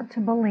was taught to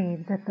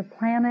believe that the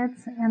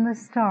planets and the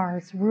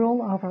stars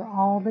rule over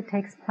all that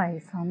takes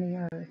place on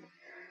the earth.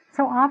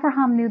 So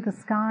Abraham knew the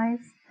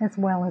skies as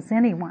well as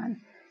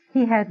anyone.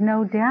 He had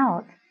no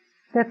doubt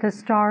that the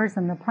stars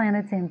and the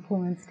planets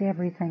influenced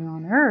everything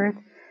on earth,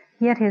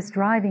 yet his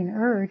driving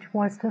urge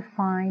was to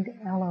find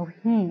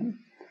Elohim,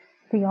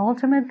 the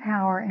ultimate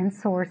power and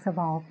source of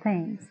all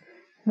things.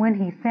 When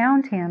he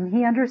found him,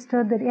 he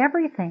understood that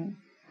everything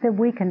that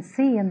we can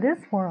see in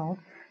this world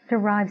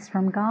derives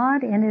from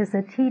God and is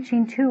a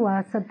teaching to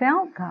us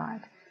about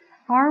God.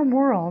 Our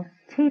world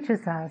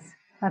teaches us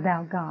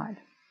about God.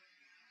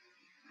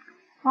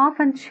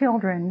 Often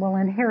children will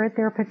inherit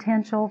their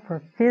potential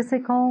for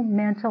physical,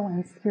 mental,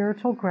 and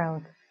spiritual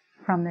growth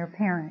from their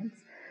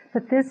parents.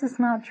 But this is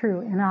not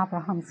true in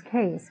Abraham's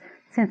case,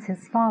 since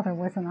his father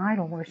was an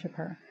idol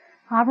worshiper.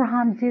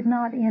 Abraham did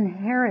not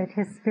inherit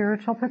his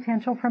spiritual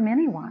potential from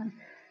anyone.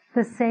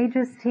 The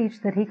sages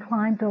teach that he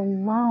climbed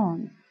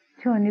alone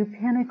to a new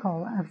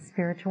pinnacle of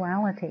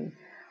spirituality.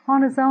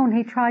 On his own,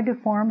 he tried to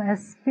form a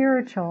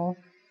spiritual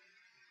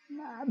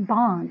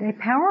bond, a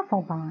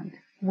powerful bond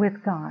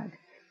with God.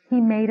 He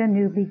made a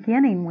new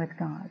beginning with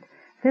God.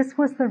 This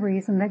was the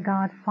reason that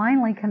God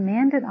finally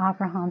commanded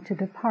Abraham to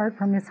depart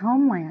from his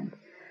homeland,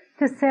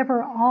 to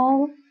sever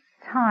all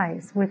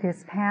ties with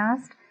his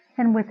past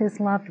and with his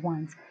loved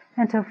ones,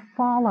 and to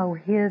follow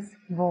his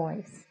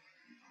voice.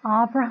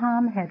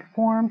 Abraham had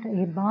formed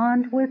a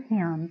bond with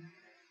him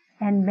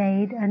and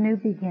made a new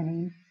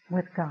beginning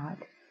with God.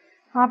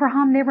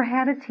 Abraham never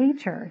had a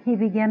teacher. He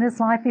began his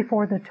life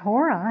before the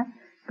Torah.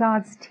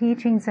 God's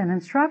teachings and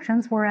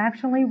instructions were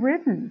actually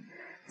written.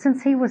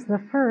 Since he was the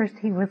first,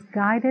 he was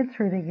guided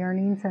through the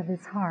yearnings of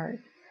his heart.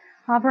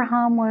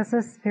 Abraham was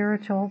a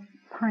spiritual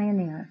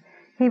pioneer.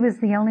 He was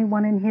the only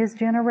one in his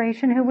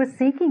generation who was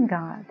seeking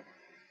God.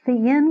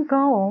 The end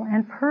goal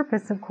and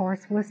purpose, of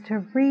course, was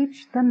to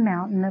reach the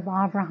mountain of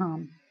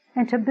Abraham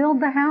and to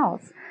build the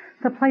house,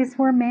 the place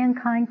where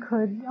mankind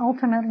could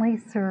ultimately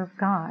serve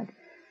God.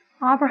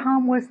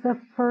 Abraham was the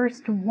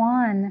first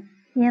one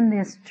in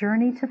this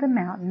journey to the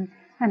mountain,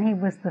 and he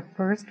was the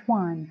first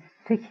one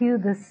to hew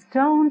the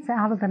stones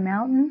out of the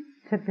mountain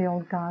to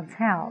build God's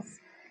house.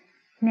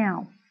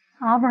 Now,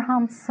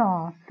 Abraham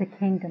saw the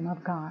kingdom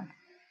of God.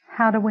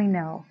 How do we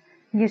know?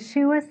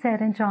 Yeshua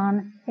said in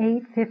John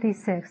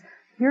 8:56,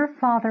 "Your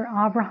father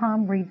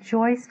Abraham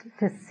rejoiced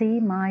to see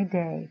my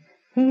day.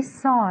 He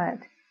saw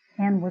it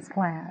and was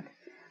glad."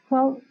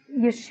 Well,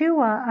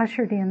 Yeshua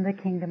ushered in the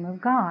kingdom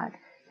of God.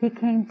 He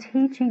came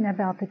teaching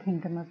about the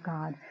kingdom of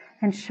God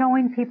and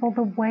showing people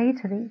the way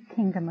to the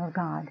kingdom of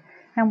God.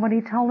 And what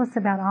he told us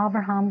about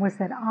Abraham was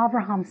that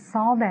Abraham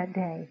saw that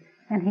day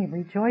and he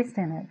rejoiced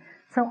in it.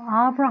 So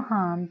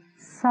Abraham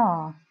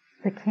saw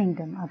the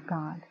kingdom of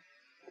God.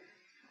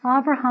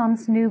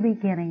 Abraham's new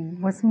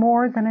beginning was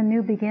more than a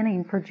new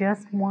beginning for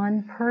just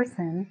one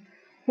person.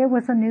 It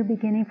was a new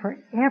beginning for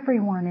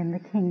everyone in the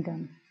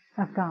kingdom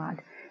of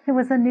God. It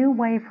was a new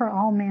way for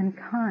all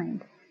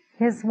mankind.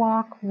 His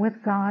walk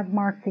with God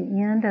marked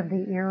the end of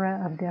the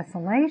era of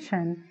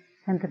desolation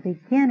and the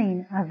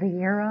beginning of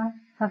the era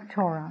of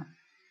Torah.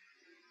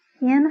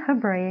 In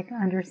Hebraic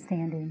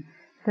understanding,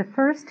 the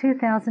first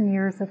 2,000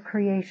 years of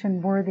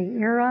creation were the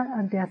era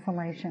of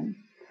desolation.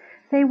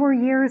 They were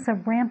years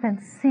of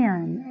rampant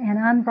sin and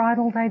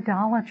unbridled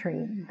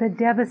idolatry, the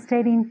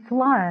devastating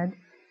flood,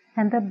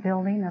 and the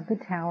building of the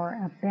Tower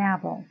of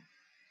Babel.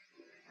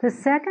 The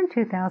second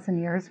 2,000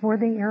 years were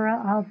the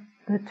era of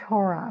the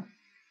Torah,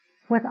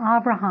 with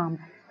Abraham,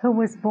 who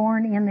was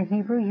born in the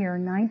Hebrew year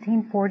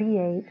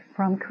 1948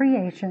 from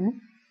creation.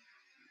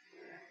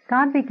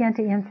 God began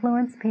to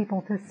influence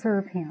people to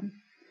serve him.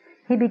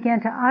 He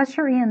began to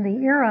usher in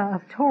the era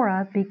of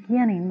Torah,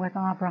 beginning with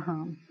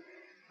Abraham.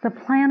 The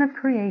plan of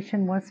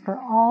creation was for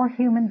all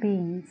human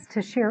beings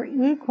to share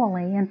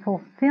equally in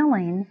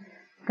fulfilling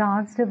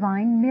God's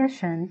divine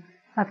mission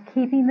of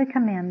keeping the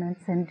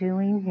commandments and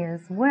doing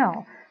his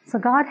will. So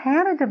God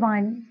had a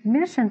divine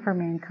mission for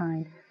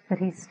mankind, but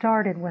he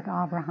started with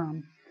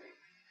Abraham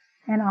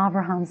and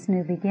Abraham's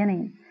new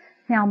beginning.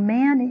 Now,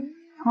 man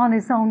on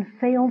his own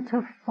failed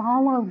to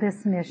follow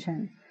this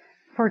mission.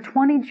 For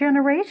 20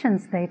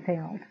 generations they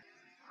failed.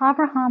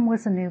 Abraham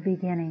was a new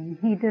beginning.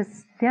 He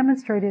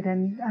demonstrated a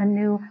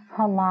new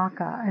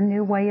halakha, a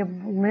new way of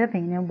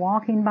living and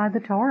walking by the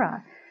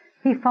Torah.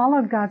 He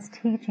followed God's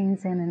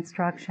teachings and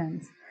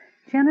instructions.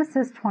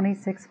 Genesis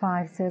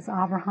 26:5 says,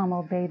 Abraham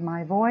obeyed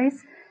my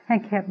voice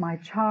and kept my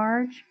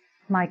charge,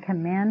 my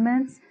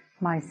commandments,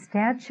 my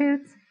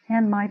statutes,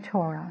 and my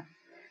Torah.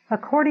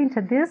 According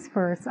to this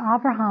verse,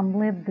 Abraham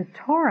lived the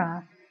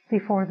Torah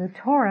before the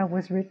Torah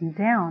was written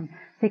down,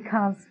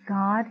 because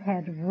God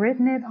had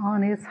written it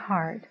on his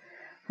heart.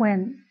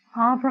 When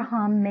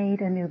Abraham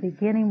made a new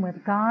beginning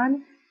with God,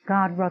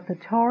 God wrote the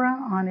Torah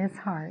on his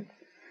heart.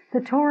 The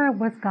Torah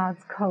was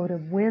God's code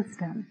of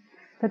wisdom.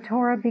 The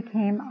Torah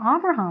became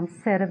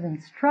Abraham's set of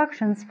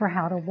instructions for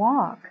how to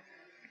walk.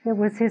 It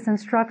was his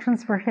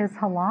instructions for his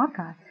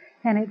halakha,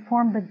 and it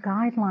formed the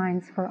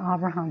guidelines for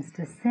Abraham's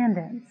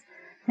descendants.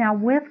 Now,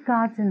 with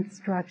God's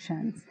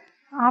instructions,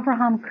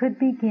 Abraham could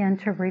begin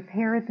to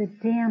repair the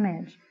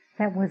damage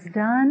that was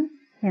done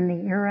in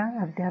the era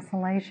of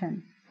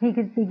desolation. He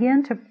could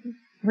begin to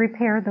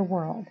repair the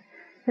world.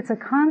 It's a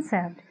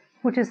concept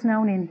which is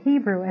known in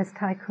Hebrew as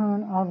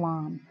tikkun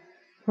olam,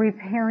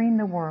 repairing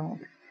the world.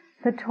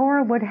 The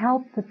Torah would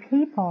help the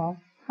people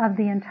of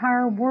the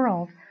entire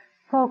world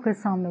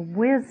focus on the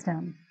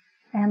wisdom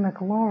and the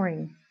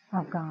glory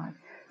of God.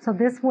 So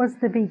this was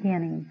the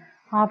beginning.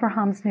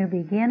 Abraham's new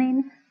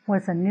beginning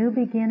was a new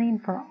beginning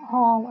for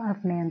all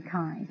of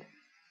mankind.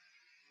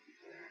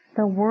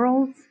 The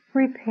world's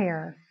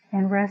repair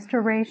and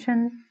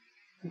restoration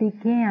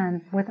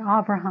began with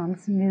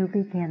Abraham's new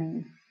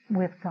beginning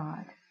with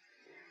God.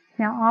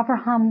 Now,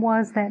 Abraham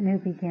was that new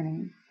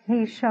beginning.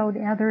 He showed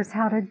others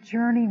how to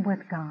journey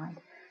with God,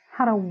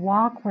 how to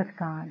walk with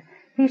God.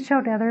 He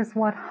showed others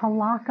what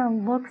halakha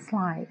looks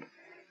like.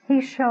 He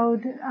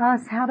showed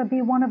us how to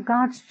be one of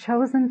God's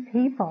chosen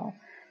people.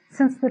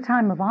 Since the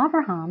time of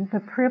Abraham, the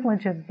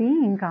privilege of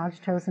being God's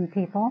chosen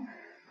people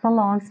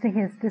belongs to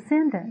his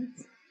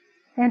descendants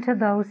and to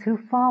those who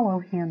follow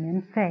him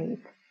in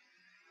faith.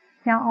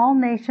 Now, all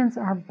nations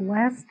are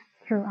blessed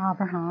through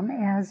Abraham,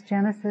 as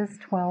Genesis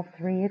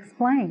 12:3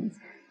 explains.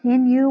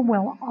 In you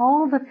will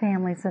all the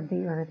families of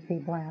the earth be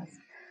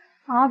blessed.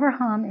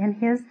 Abraham and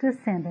his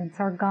descendants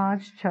are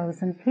God's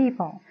chosen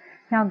people.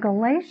 Now,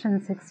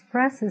 Galatians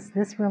expresses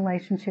this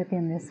relationship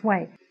in this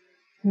way.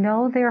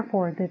 Know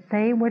therefore that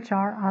they which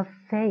are of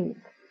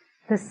faith,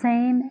 the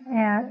same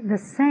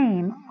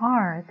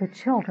are the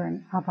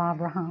children of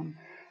Abraham.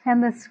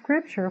 And the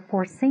scripture,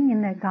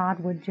 foreseeing that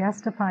God would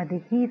justify the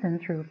heathen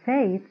through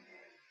faith,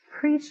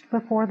 preached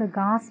before the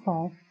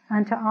gospel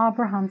unto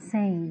Abraham,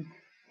 saying,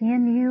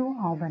 In you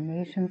all the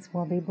nations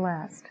will be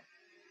blessed.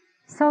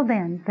 So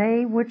then,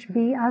 they which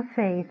be of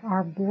faith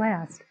are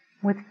blessed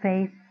with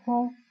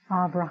faithful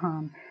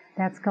Abraham.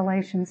 That's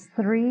Galatians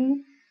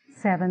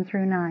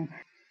 3:7-9.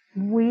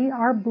 We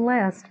are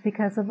blessed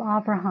because of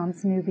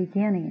Abraham's new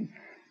beginning.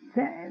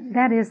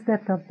 That is,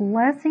 that the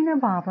blessing of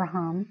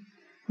Abraham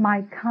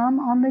might come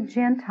on the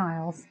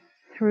Gentiles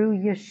through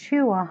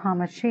Yeshua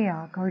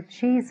HaMashiach, or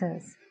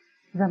Jesus,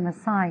 the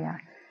Messiah,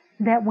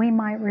 that we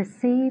might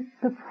receive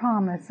the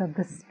promise of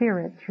the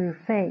Spirit through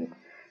faith.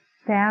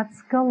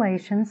 That's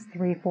Galatians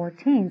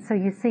 3:14. So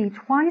you see,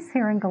 twice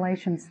here in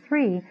Galatians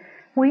 3,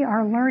 we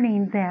are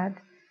learning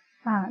that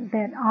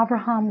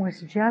Abraham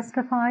was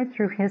justified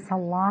through his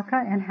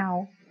halakha and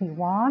how he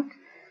walked,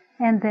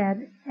 and that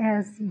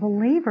as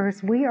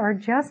believers we are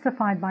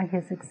justified by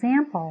his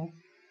example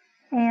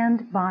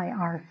and by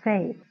our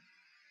faith.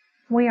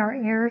 We are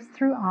heirs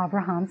through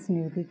Abraham's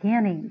new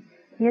beginning.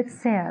 It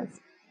says,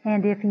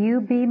 And if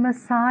you be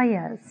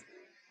Messiahs,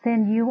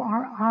 then you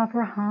are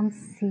Abraham's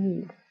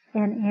seed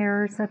and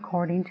heirs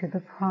according to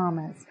the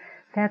promise.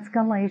 That's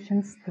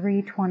Galatians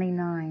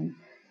 3:29.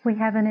 We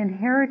have an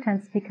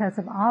inheritance because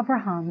of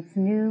Abraham's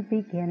new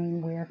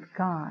beginning with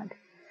God.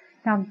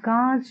 Now,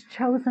 God's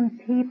chosen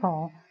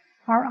people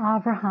are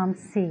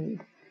Abraham's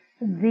seed.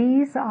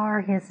 These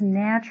are his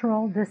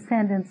natural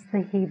descendants,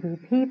 the Hebrew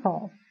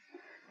people.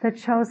 The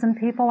chosen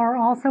people are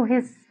also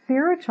his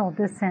spiritual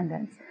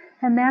descendants,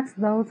 and that's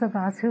those of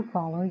us who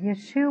follow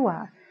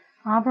Yeshua.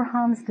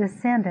 Abraham's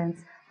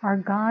descendants are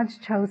God's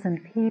chosen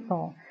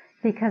people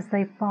because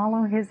they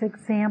follow his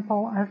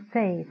example of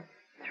faith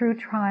through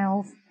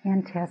trials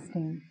and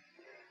testing.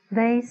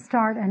 They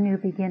start a new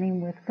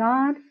beginning with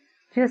God,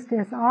 just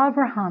as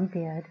Abraham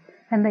did,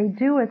 and they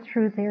do it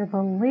through their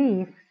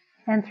belief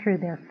and through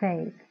their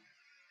faith.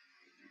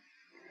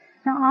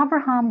 Now,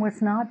 Abraham was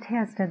not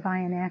tested by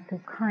an act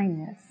of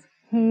kindness.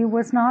 He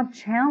was not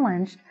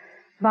challenged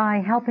by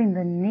helping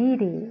the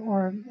needy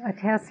or a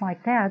test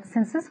like that,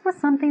 since this was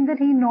something that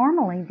he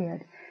normally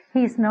did.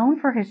 He's known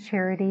for his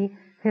charity,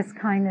 his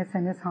kindness,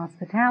 and his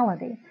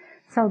hospitality.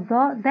 So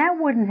that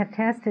wouldn't have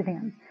tested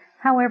him.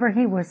 However,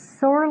 he was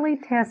sorely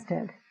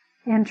tested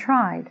and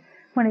tried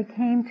when it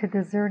came to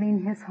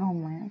deserting his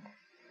homeland.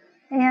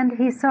 And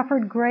he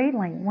suffered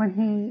greatly when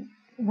he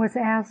was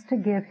asked to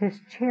give his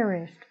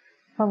cherished,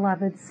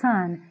 beloved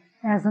son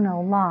as an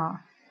olah,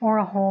 or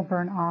a whole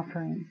burnt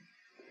offering.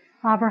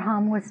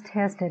 Abraham was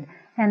tested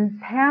and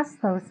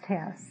passed those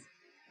tests,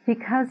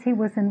 because he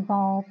was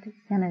involved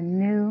in a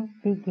new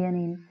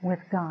beginning with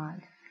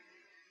God.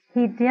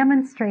 He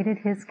demonstrated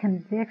his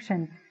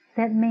conviction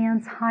that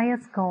man's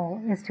highest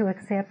goal is to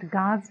accept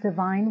God's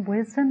divine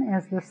wisdom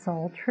as the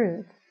sole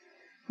truth.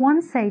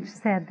 One sage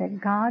said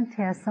that God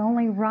tests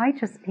only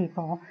righteous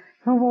people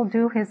who will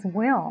do his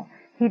will.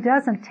 He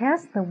doesn't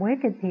test the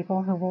wicked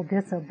people who will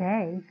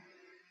disobey.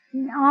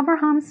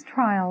 Abraham's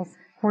trials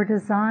were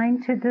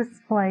designed to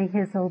display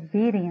his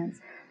obedience.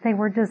 They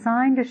were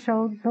designed to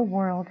show the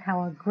world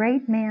how a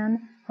great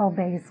man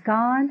obeys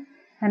God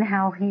and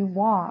how he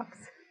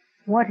walks,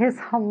 what his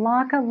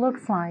halakha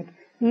looks like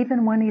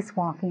even when he's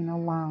walking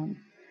alone.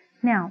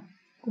 Now,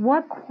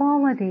 what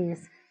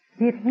qualities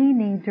did he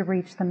need to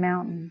reach the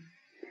mountain?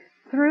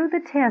 Through the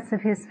test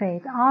of his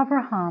faith,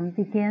 God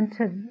began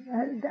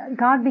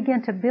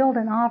to build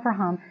in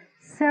Abraham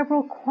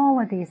several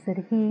qualities that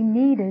he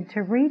needed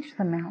to reach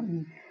the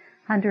mountain.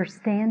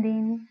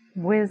 Understanding,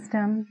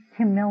 wisdom,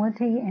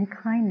 humility, and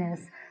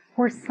kindness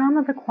were some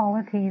of the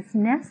qualities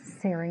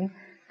necessary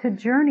to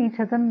journey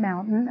to the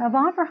mountain of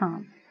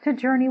Abraham, to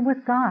journey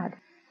with God.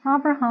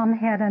 Abraham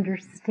had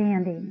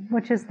understanding,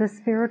 which is the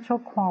spiritual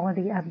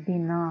quality of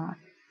binah.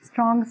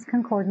 Strong's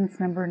Concordance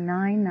number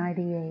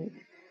 998.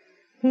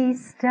 He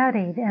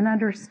studied and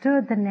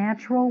understood the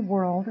natural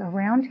world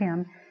around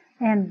him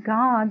and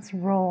God's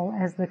role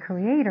as the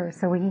creator.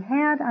 So he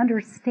had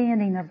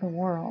understanding of the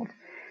world.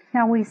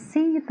 Now we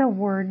see the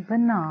word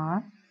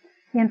binah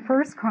in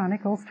 1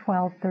 Chronicles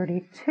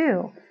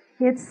 12:32.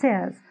 It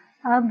says,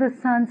 of the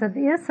sons of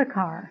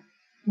Issachar,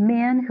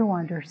 men who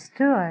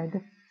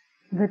understood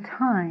the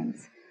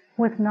times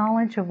with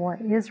knowledge of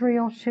what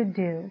Israel should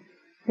do.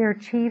 Their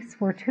chiefs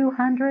were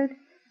 200,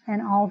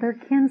 and all their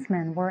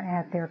kinsmen were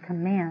at their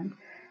command.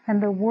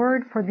 And the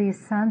word for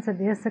these sons of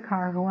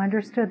Issachar who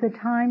understood the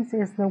times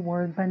is the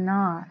word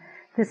binah.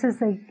 This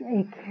is a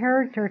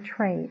character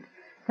trait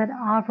that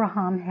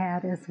Abraham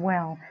had as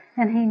well,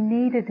 and he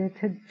needed it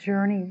to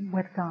journey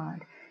with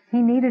God.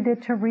 He needed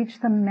it to reach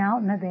the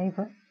mountain of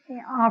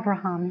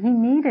Abraham. He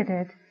needed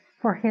it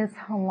for his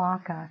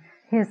halakha,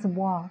 his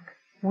walk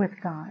with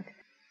God.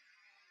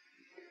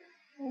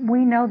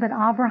 We know that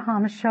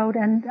Abraham showed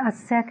a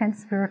second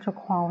spiritual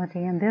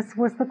quality, and this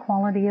was the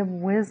quality of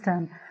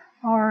wisdom,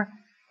 or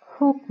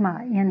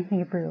hukmah in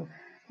Hebrew.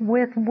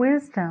 With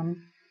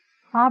wisdom,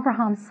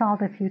 Abraham saw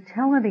the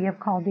futility of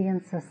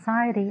Chaldean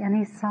society, and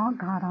he sought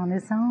God on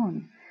his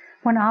own.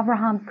 When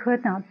Abraham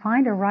could not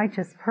find a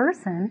righteous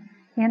person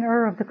in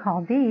Ur of the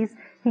Chaldees,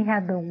 he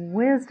had the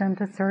wisdom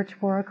to search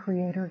for a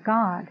creator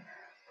God.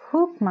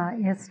 Hukmah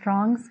is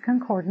Strong's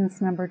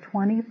Concordance number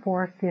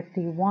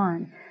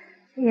 2451.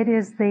 It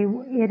is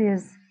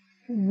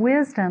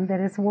wisdom that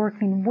is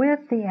working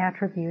with the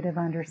attribute of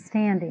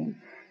understanding.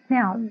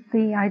 Now,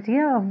 the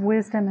idea of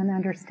wisdom and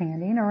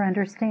understanding, or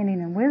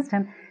understanding and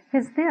wisdom,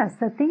 is this,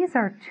 that these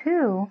are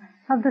two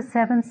of the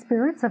seven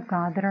spirits of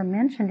God that are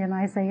mentioned in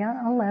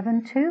Isaiah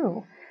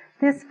 11:2.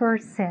 This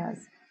verse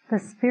says, the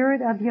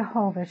Spirit of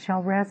Jehovah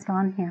shall rest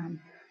on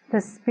him,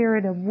 the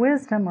Spirit of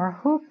wisdom,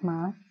 or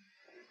hukmah,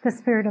 the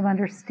Spirit of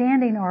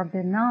understanding, or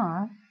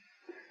binah,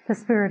 the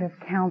Spirit of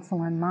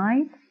counsel and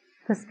might,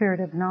 the Spirit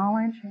of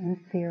knowledge and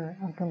fear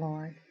of the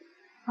Lord.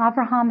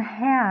 Abraham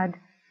had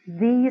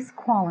these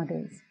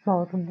qualities,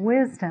 both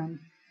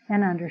wisdom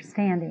and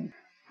understanding.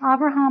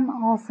 Abraham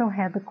also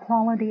had the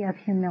quality of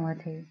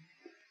humility.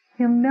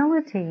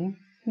 Humility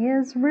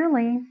is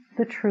really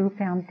the true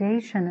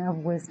foundation of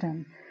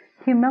wisdom.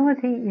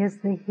 Humility is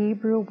the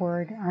Hebrew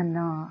word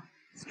anah.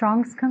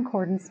 Strong's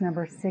Concordance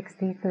number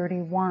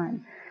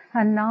 6031.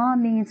 Anah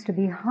means to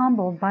be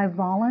humbled by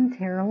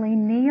voluntarily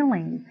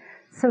kneeling.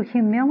 So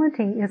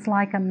humility is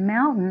like a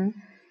mountain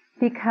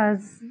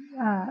because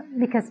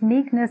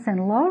meekness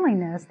and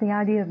lowliness, the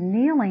idea of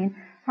kneeling,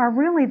 are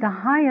really the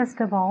highest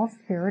of all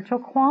spiritual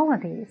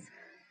qualities.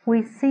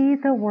 We see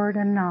the word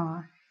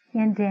anah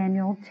in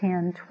Daniel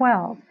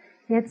 10:12.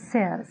 It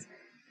says,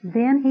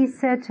 then he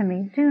said to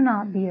me, do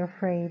not be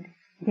afraid,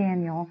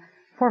 Daniel,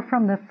 for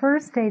from the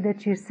first day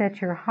that you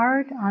set your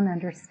heart on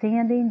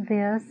understanding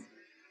this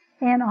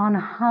and on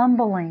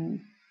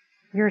humbling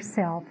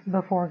yourself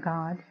before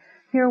God,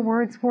 your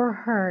words were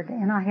heard,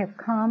 and I have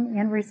come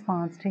in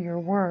response to your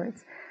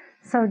words.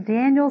 So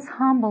Daniel's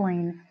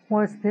humbling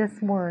was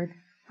this word,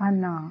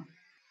 anah.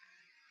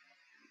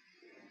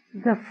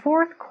 The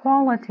fourth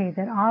quality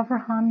that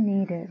Abraham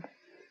needed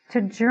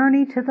to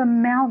journey to the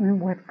mountain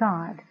with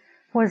God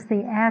was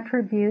the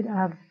attribute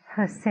of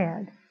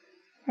hesed.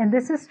 And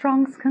this is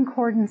Strong's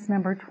Concordance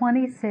number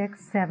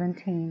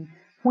 2617.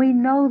 We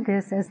know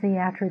this as the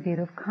attribute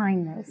of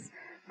kindness.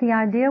 The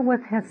idea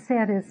with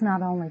hesed is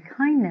not only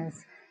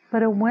kindness,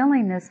 but a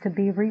willingness to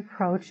be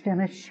reproached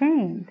and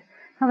ashamed.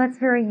 Now that's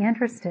very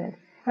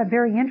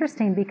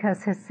interesting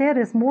because hesed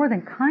is more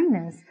than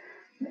kindness.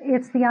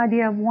 It's the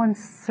idea of one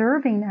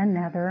serving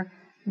another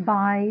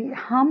by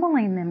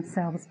humbling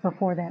themselves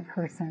before that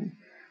person.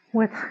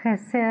 With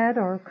chesed,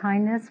 or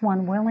kindness,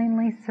 one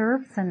willingly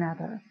serves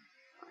another.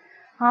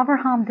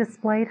 Abraham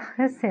displayed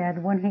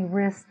chesed when he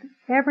risked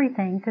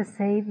everything to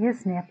save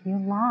his nephew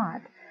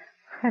Lot.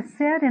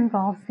 Chesed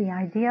involves the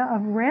idea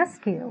of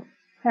rescue,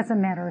 as a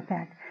matter of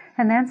fact.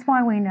 And that's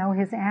why we know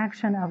his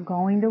action of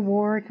going to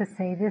war to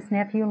save his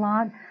nephew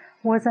Lot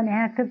was an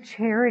act of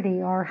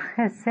charity or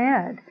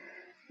chesed.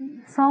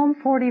 Psalm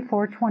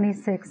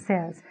 44:26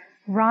 says,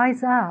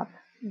 "Rise up,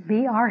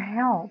 be our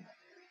help,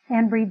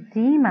 and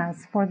redeem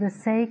us for the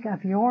sake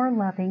of your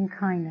loving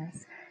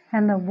kindness."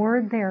 And the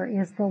word there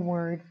is the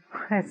word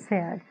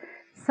chesed.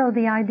 So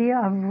the idea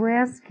of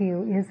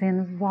rescue is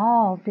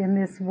involved in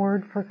this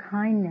word for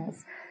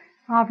kindness.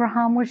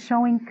 Abraham was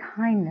showing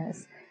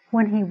kindness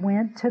when he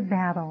went to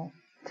battle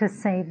to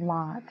save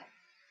Lot.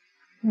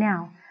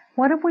 Now,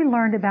 what have we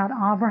learned about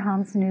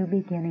Abraham's new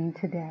beginning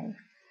today?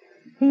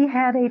 He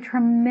had a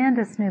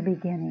tremendous new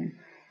beginning.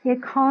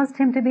 It caused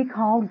him to be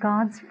called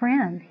God's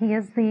friend. He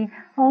is the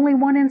only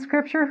one in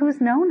Scripture who's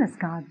known as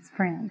God's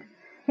friend.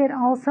 It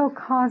also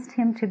caused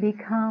him to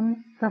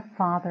become the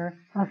father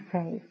of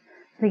faith,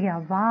 the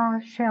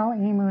Ava Shel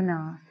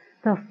Emunah,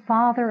 the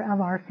father of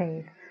our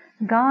faith.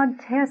 God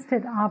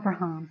tested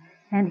Abraham,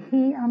 and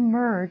he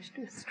emerged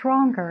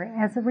stronger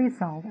as a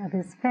result of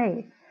his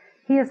faith.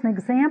 He is an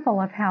example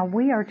of how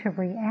we are to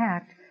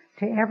react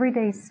to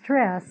everyday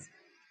stress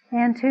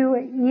and to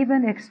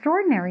even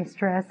extraordinary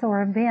stress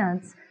or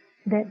events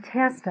that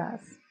test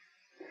us.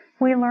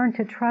 We learn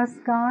to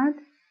trust God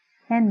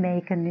and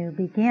make a new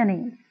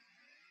beginning.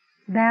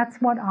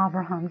 That's what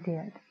Abraham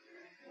did.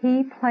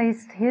 He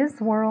placed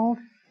his world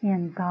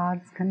in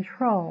God's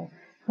control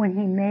when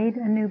he made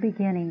a new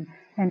beginning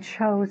and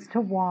chose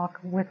to walk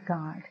with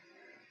God.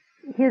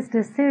 His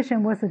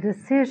decision was a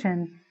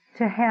decision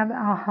to have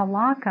a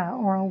halakha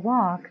or a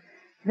walk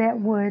that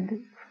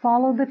would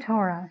follow the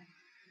Torah,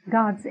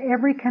 God's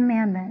every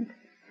commandment,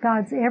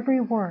 God's every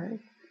word,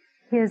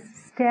 his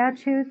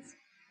statutes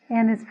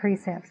and his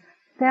precepts.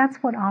 That's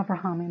what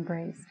Abraham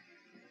embraced.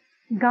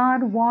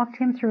 God walked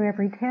him through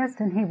every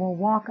test, and he will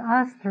walk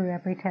us through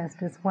every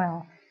test as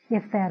well,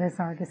 if that is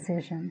our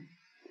decision.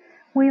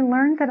 We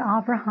learned that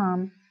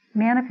Abraham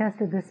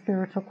manifested the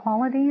spiritual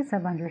qualities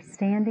of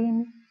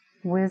understanding,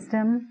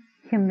 wisdom,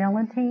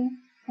 humility,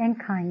 and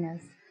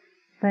kindness.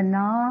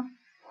 Bina,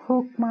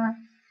 Hukmah,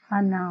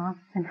 Anah,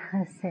 and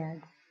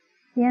Chesed.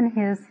 In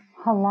his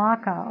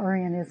halakha, or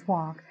in his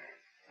walk.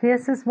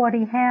 This is what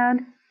he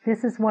had,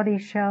 this is what he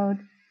showed,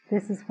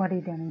 this is what he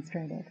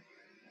demonstrated.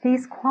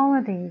 These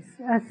qualities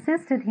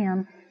assisted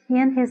him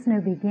in his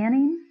new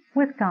beginning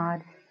with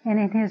God and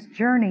in his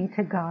journey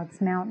to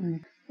God's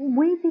mountain.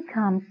 We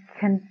become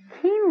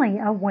keenly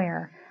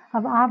aware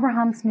of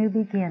Abraham's new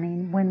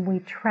beginning when we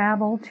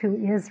travel to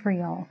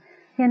Israel.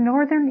 In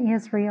northern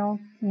Israel,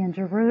 in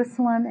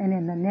Jerusalem, and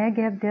in the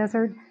Negev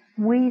desert,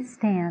 we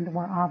stand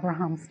where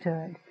Abraham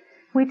stood.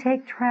 We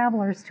take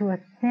travelers to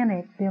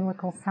authentic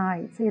biblical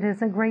sites. It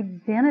is a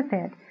great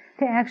benefit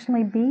to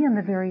actually be in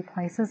the very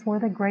places where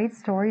the great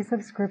stories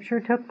of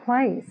Scripture took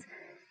place.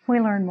 We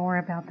learn more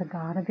about the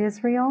God of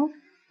Israel,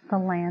 the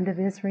land of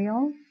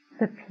Israel,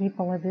 the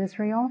people of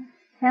Israel,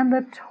 and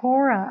the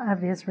Torah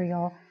of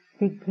Israel,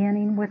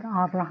 beginning with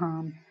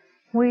Abraham.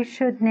 We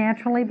should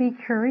naturally be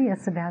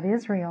curious about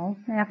Israel.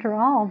 After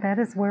all, that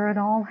is where it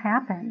all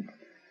happened.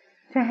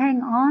 To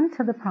hang on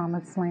to the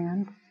promised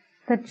land,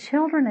 the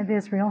children of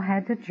Israel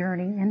had to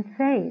journey in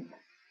faith.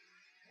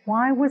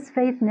 Why was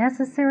faith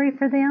necessary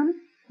for them?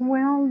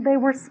 Well, they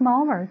were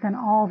smaller than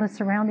all the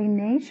surrounding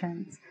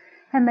nations,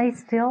 and they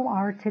still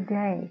are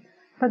today.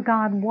 But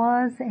God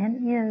was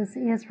and is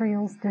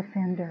Israel's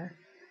defender.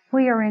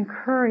 We are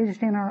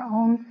encouraged in our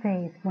own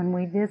faith when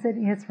we visit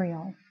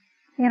Israel.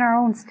 In our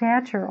own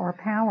stature or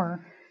power,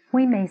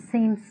 we may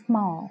seem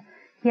small,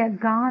 yet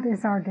God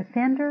is our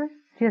defender,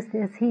 just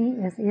as He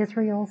is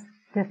Israel's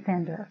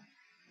defender.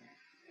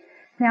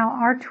 Now,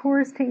 our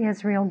tours to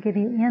Israel give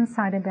you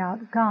insight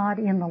about God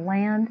in the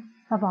land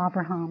of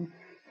Abraham.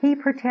 He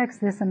protects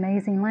this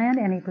amazing land,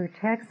 and He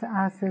protects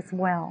us as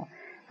well.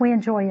 We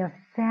enjoy a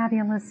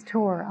fabulous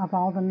tour of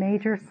all the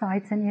major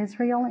sites in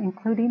Israel,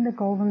 including the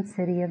Golden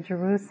City of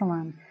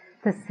Jerusalem,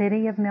 the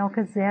city of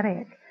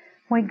Melchizedek.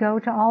 We go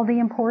to all the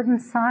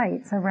important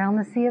sites around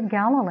the Sea of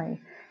Galilee,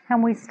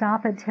 and we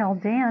stop at Tel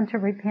Dan to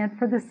repent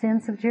for the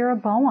sins of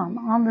Jeroboam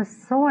on the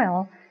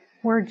soil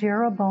where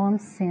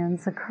Jeroboam's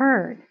sins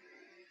occurred.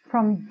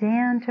 From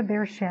Dan to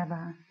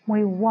Beersheba,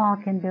 we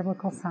walk in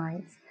biblical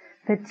sites.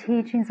 The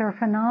teachings are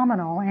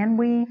phenomenal, and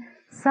we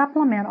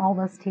supplement all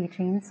those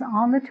teachings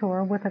on the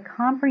tour with a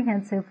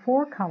comprehensive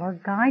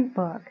 4-color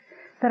guidebook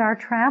that our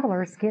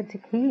travelers get to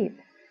keep.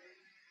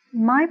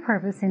 My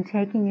purpose in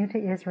taking you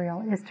to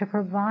Israel is to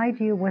provide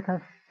you with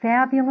a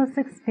fabulous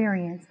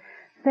experience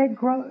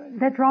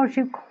that draws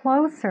you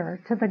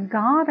closer to the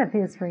God of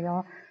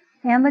Israel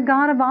and the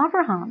God of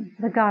Abraham,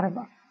 the God of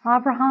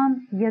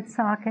Abraham,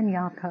 Yitzhak, and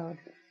Yaakov,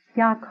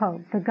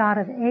 the God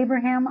of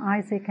Abraham,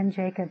 Isaac, and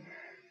Jacob,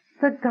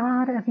 the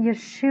God of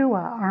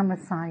Yeshua, our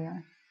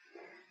Messiah.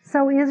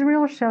 So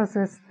Israel shows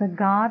us the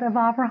God of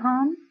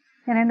Abraham,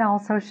 and it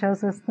also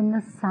shows us the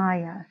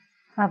Messiah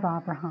of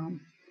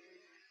Abraham.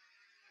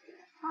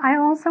 I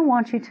also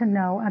want you to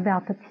know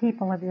about the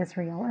people of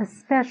Israel,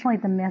 especially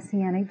the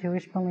Messianic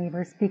Jewish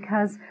believers,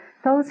 because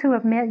those who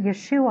have met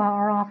Yeshua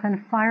are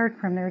often fired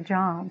from their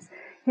jobs.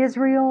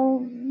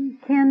 Israel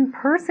can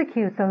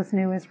persecute those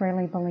new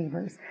Israeli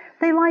believers.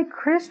 They like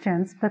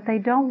Christians, but they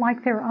don't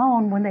like their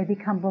own when they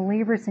become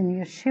believers in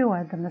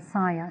Yeshua, the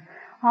Messiah.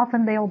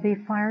 Often they'll be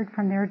fired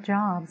from their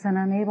jobs and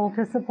unable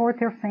to support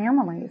their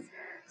families.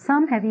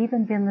 Some have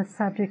even been the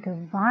subject of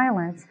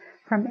violence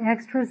from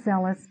extra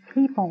zealous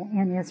people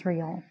in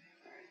Israel.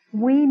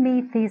 We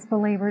meet these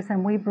believers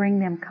and we bring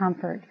them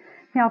comfort.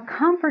 Now,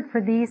 comfort for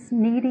these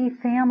needy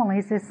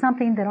families is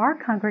something that our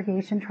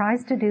congregation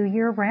tries to do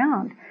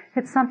year-round.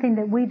 It's something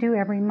that we do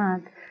every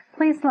month.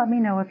 Please let me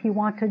know if you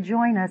want to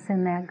join us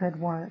in that good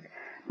work.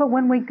 But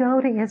when we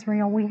go to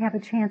Israel, we have a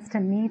chance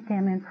to meet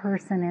them in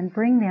person and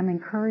bring them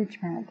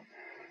encouragement.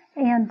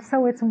 And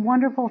so it's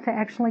wonderful to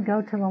actually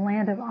go to the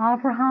land of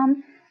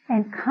Abraham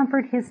and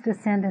comfort his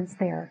descendants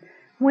there.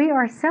 We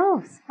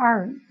ourselves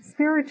are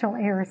spiritual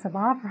heirs of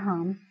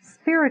Abraham,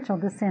 spiritual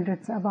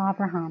descendants of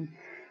Abraham.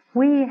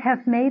 We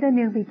have made a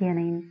new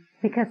beginning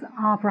because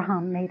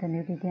Abraham made a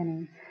new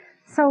beginning.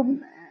 So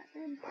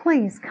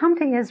please come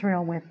to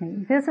Israel with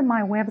me. Visit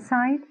my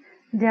website,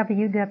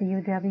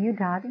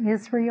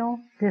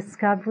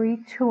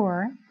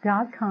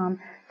 www.israeldiscoverytour.com,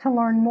 to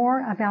learn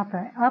more about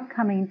the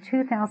upcoming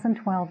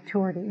 2012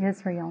 tour to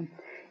Israel.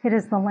 It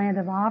is the land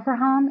of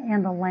Abraham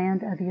and the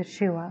land of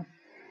Yeshua.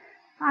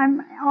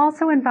 I'm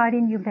also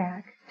inviting you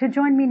back to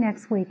join me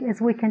next week as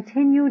we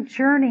continue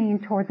journeying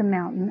toward the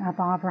mountain of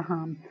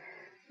Abraham.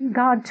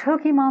 God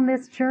took him on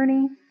this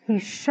journey. He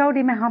showed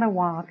him how to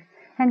walk.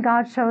 And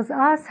God shows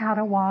us how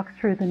to walk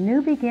through the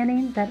new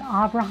beginning that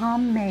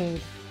Abraham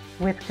made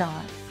with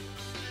God.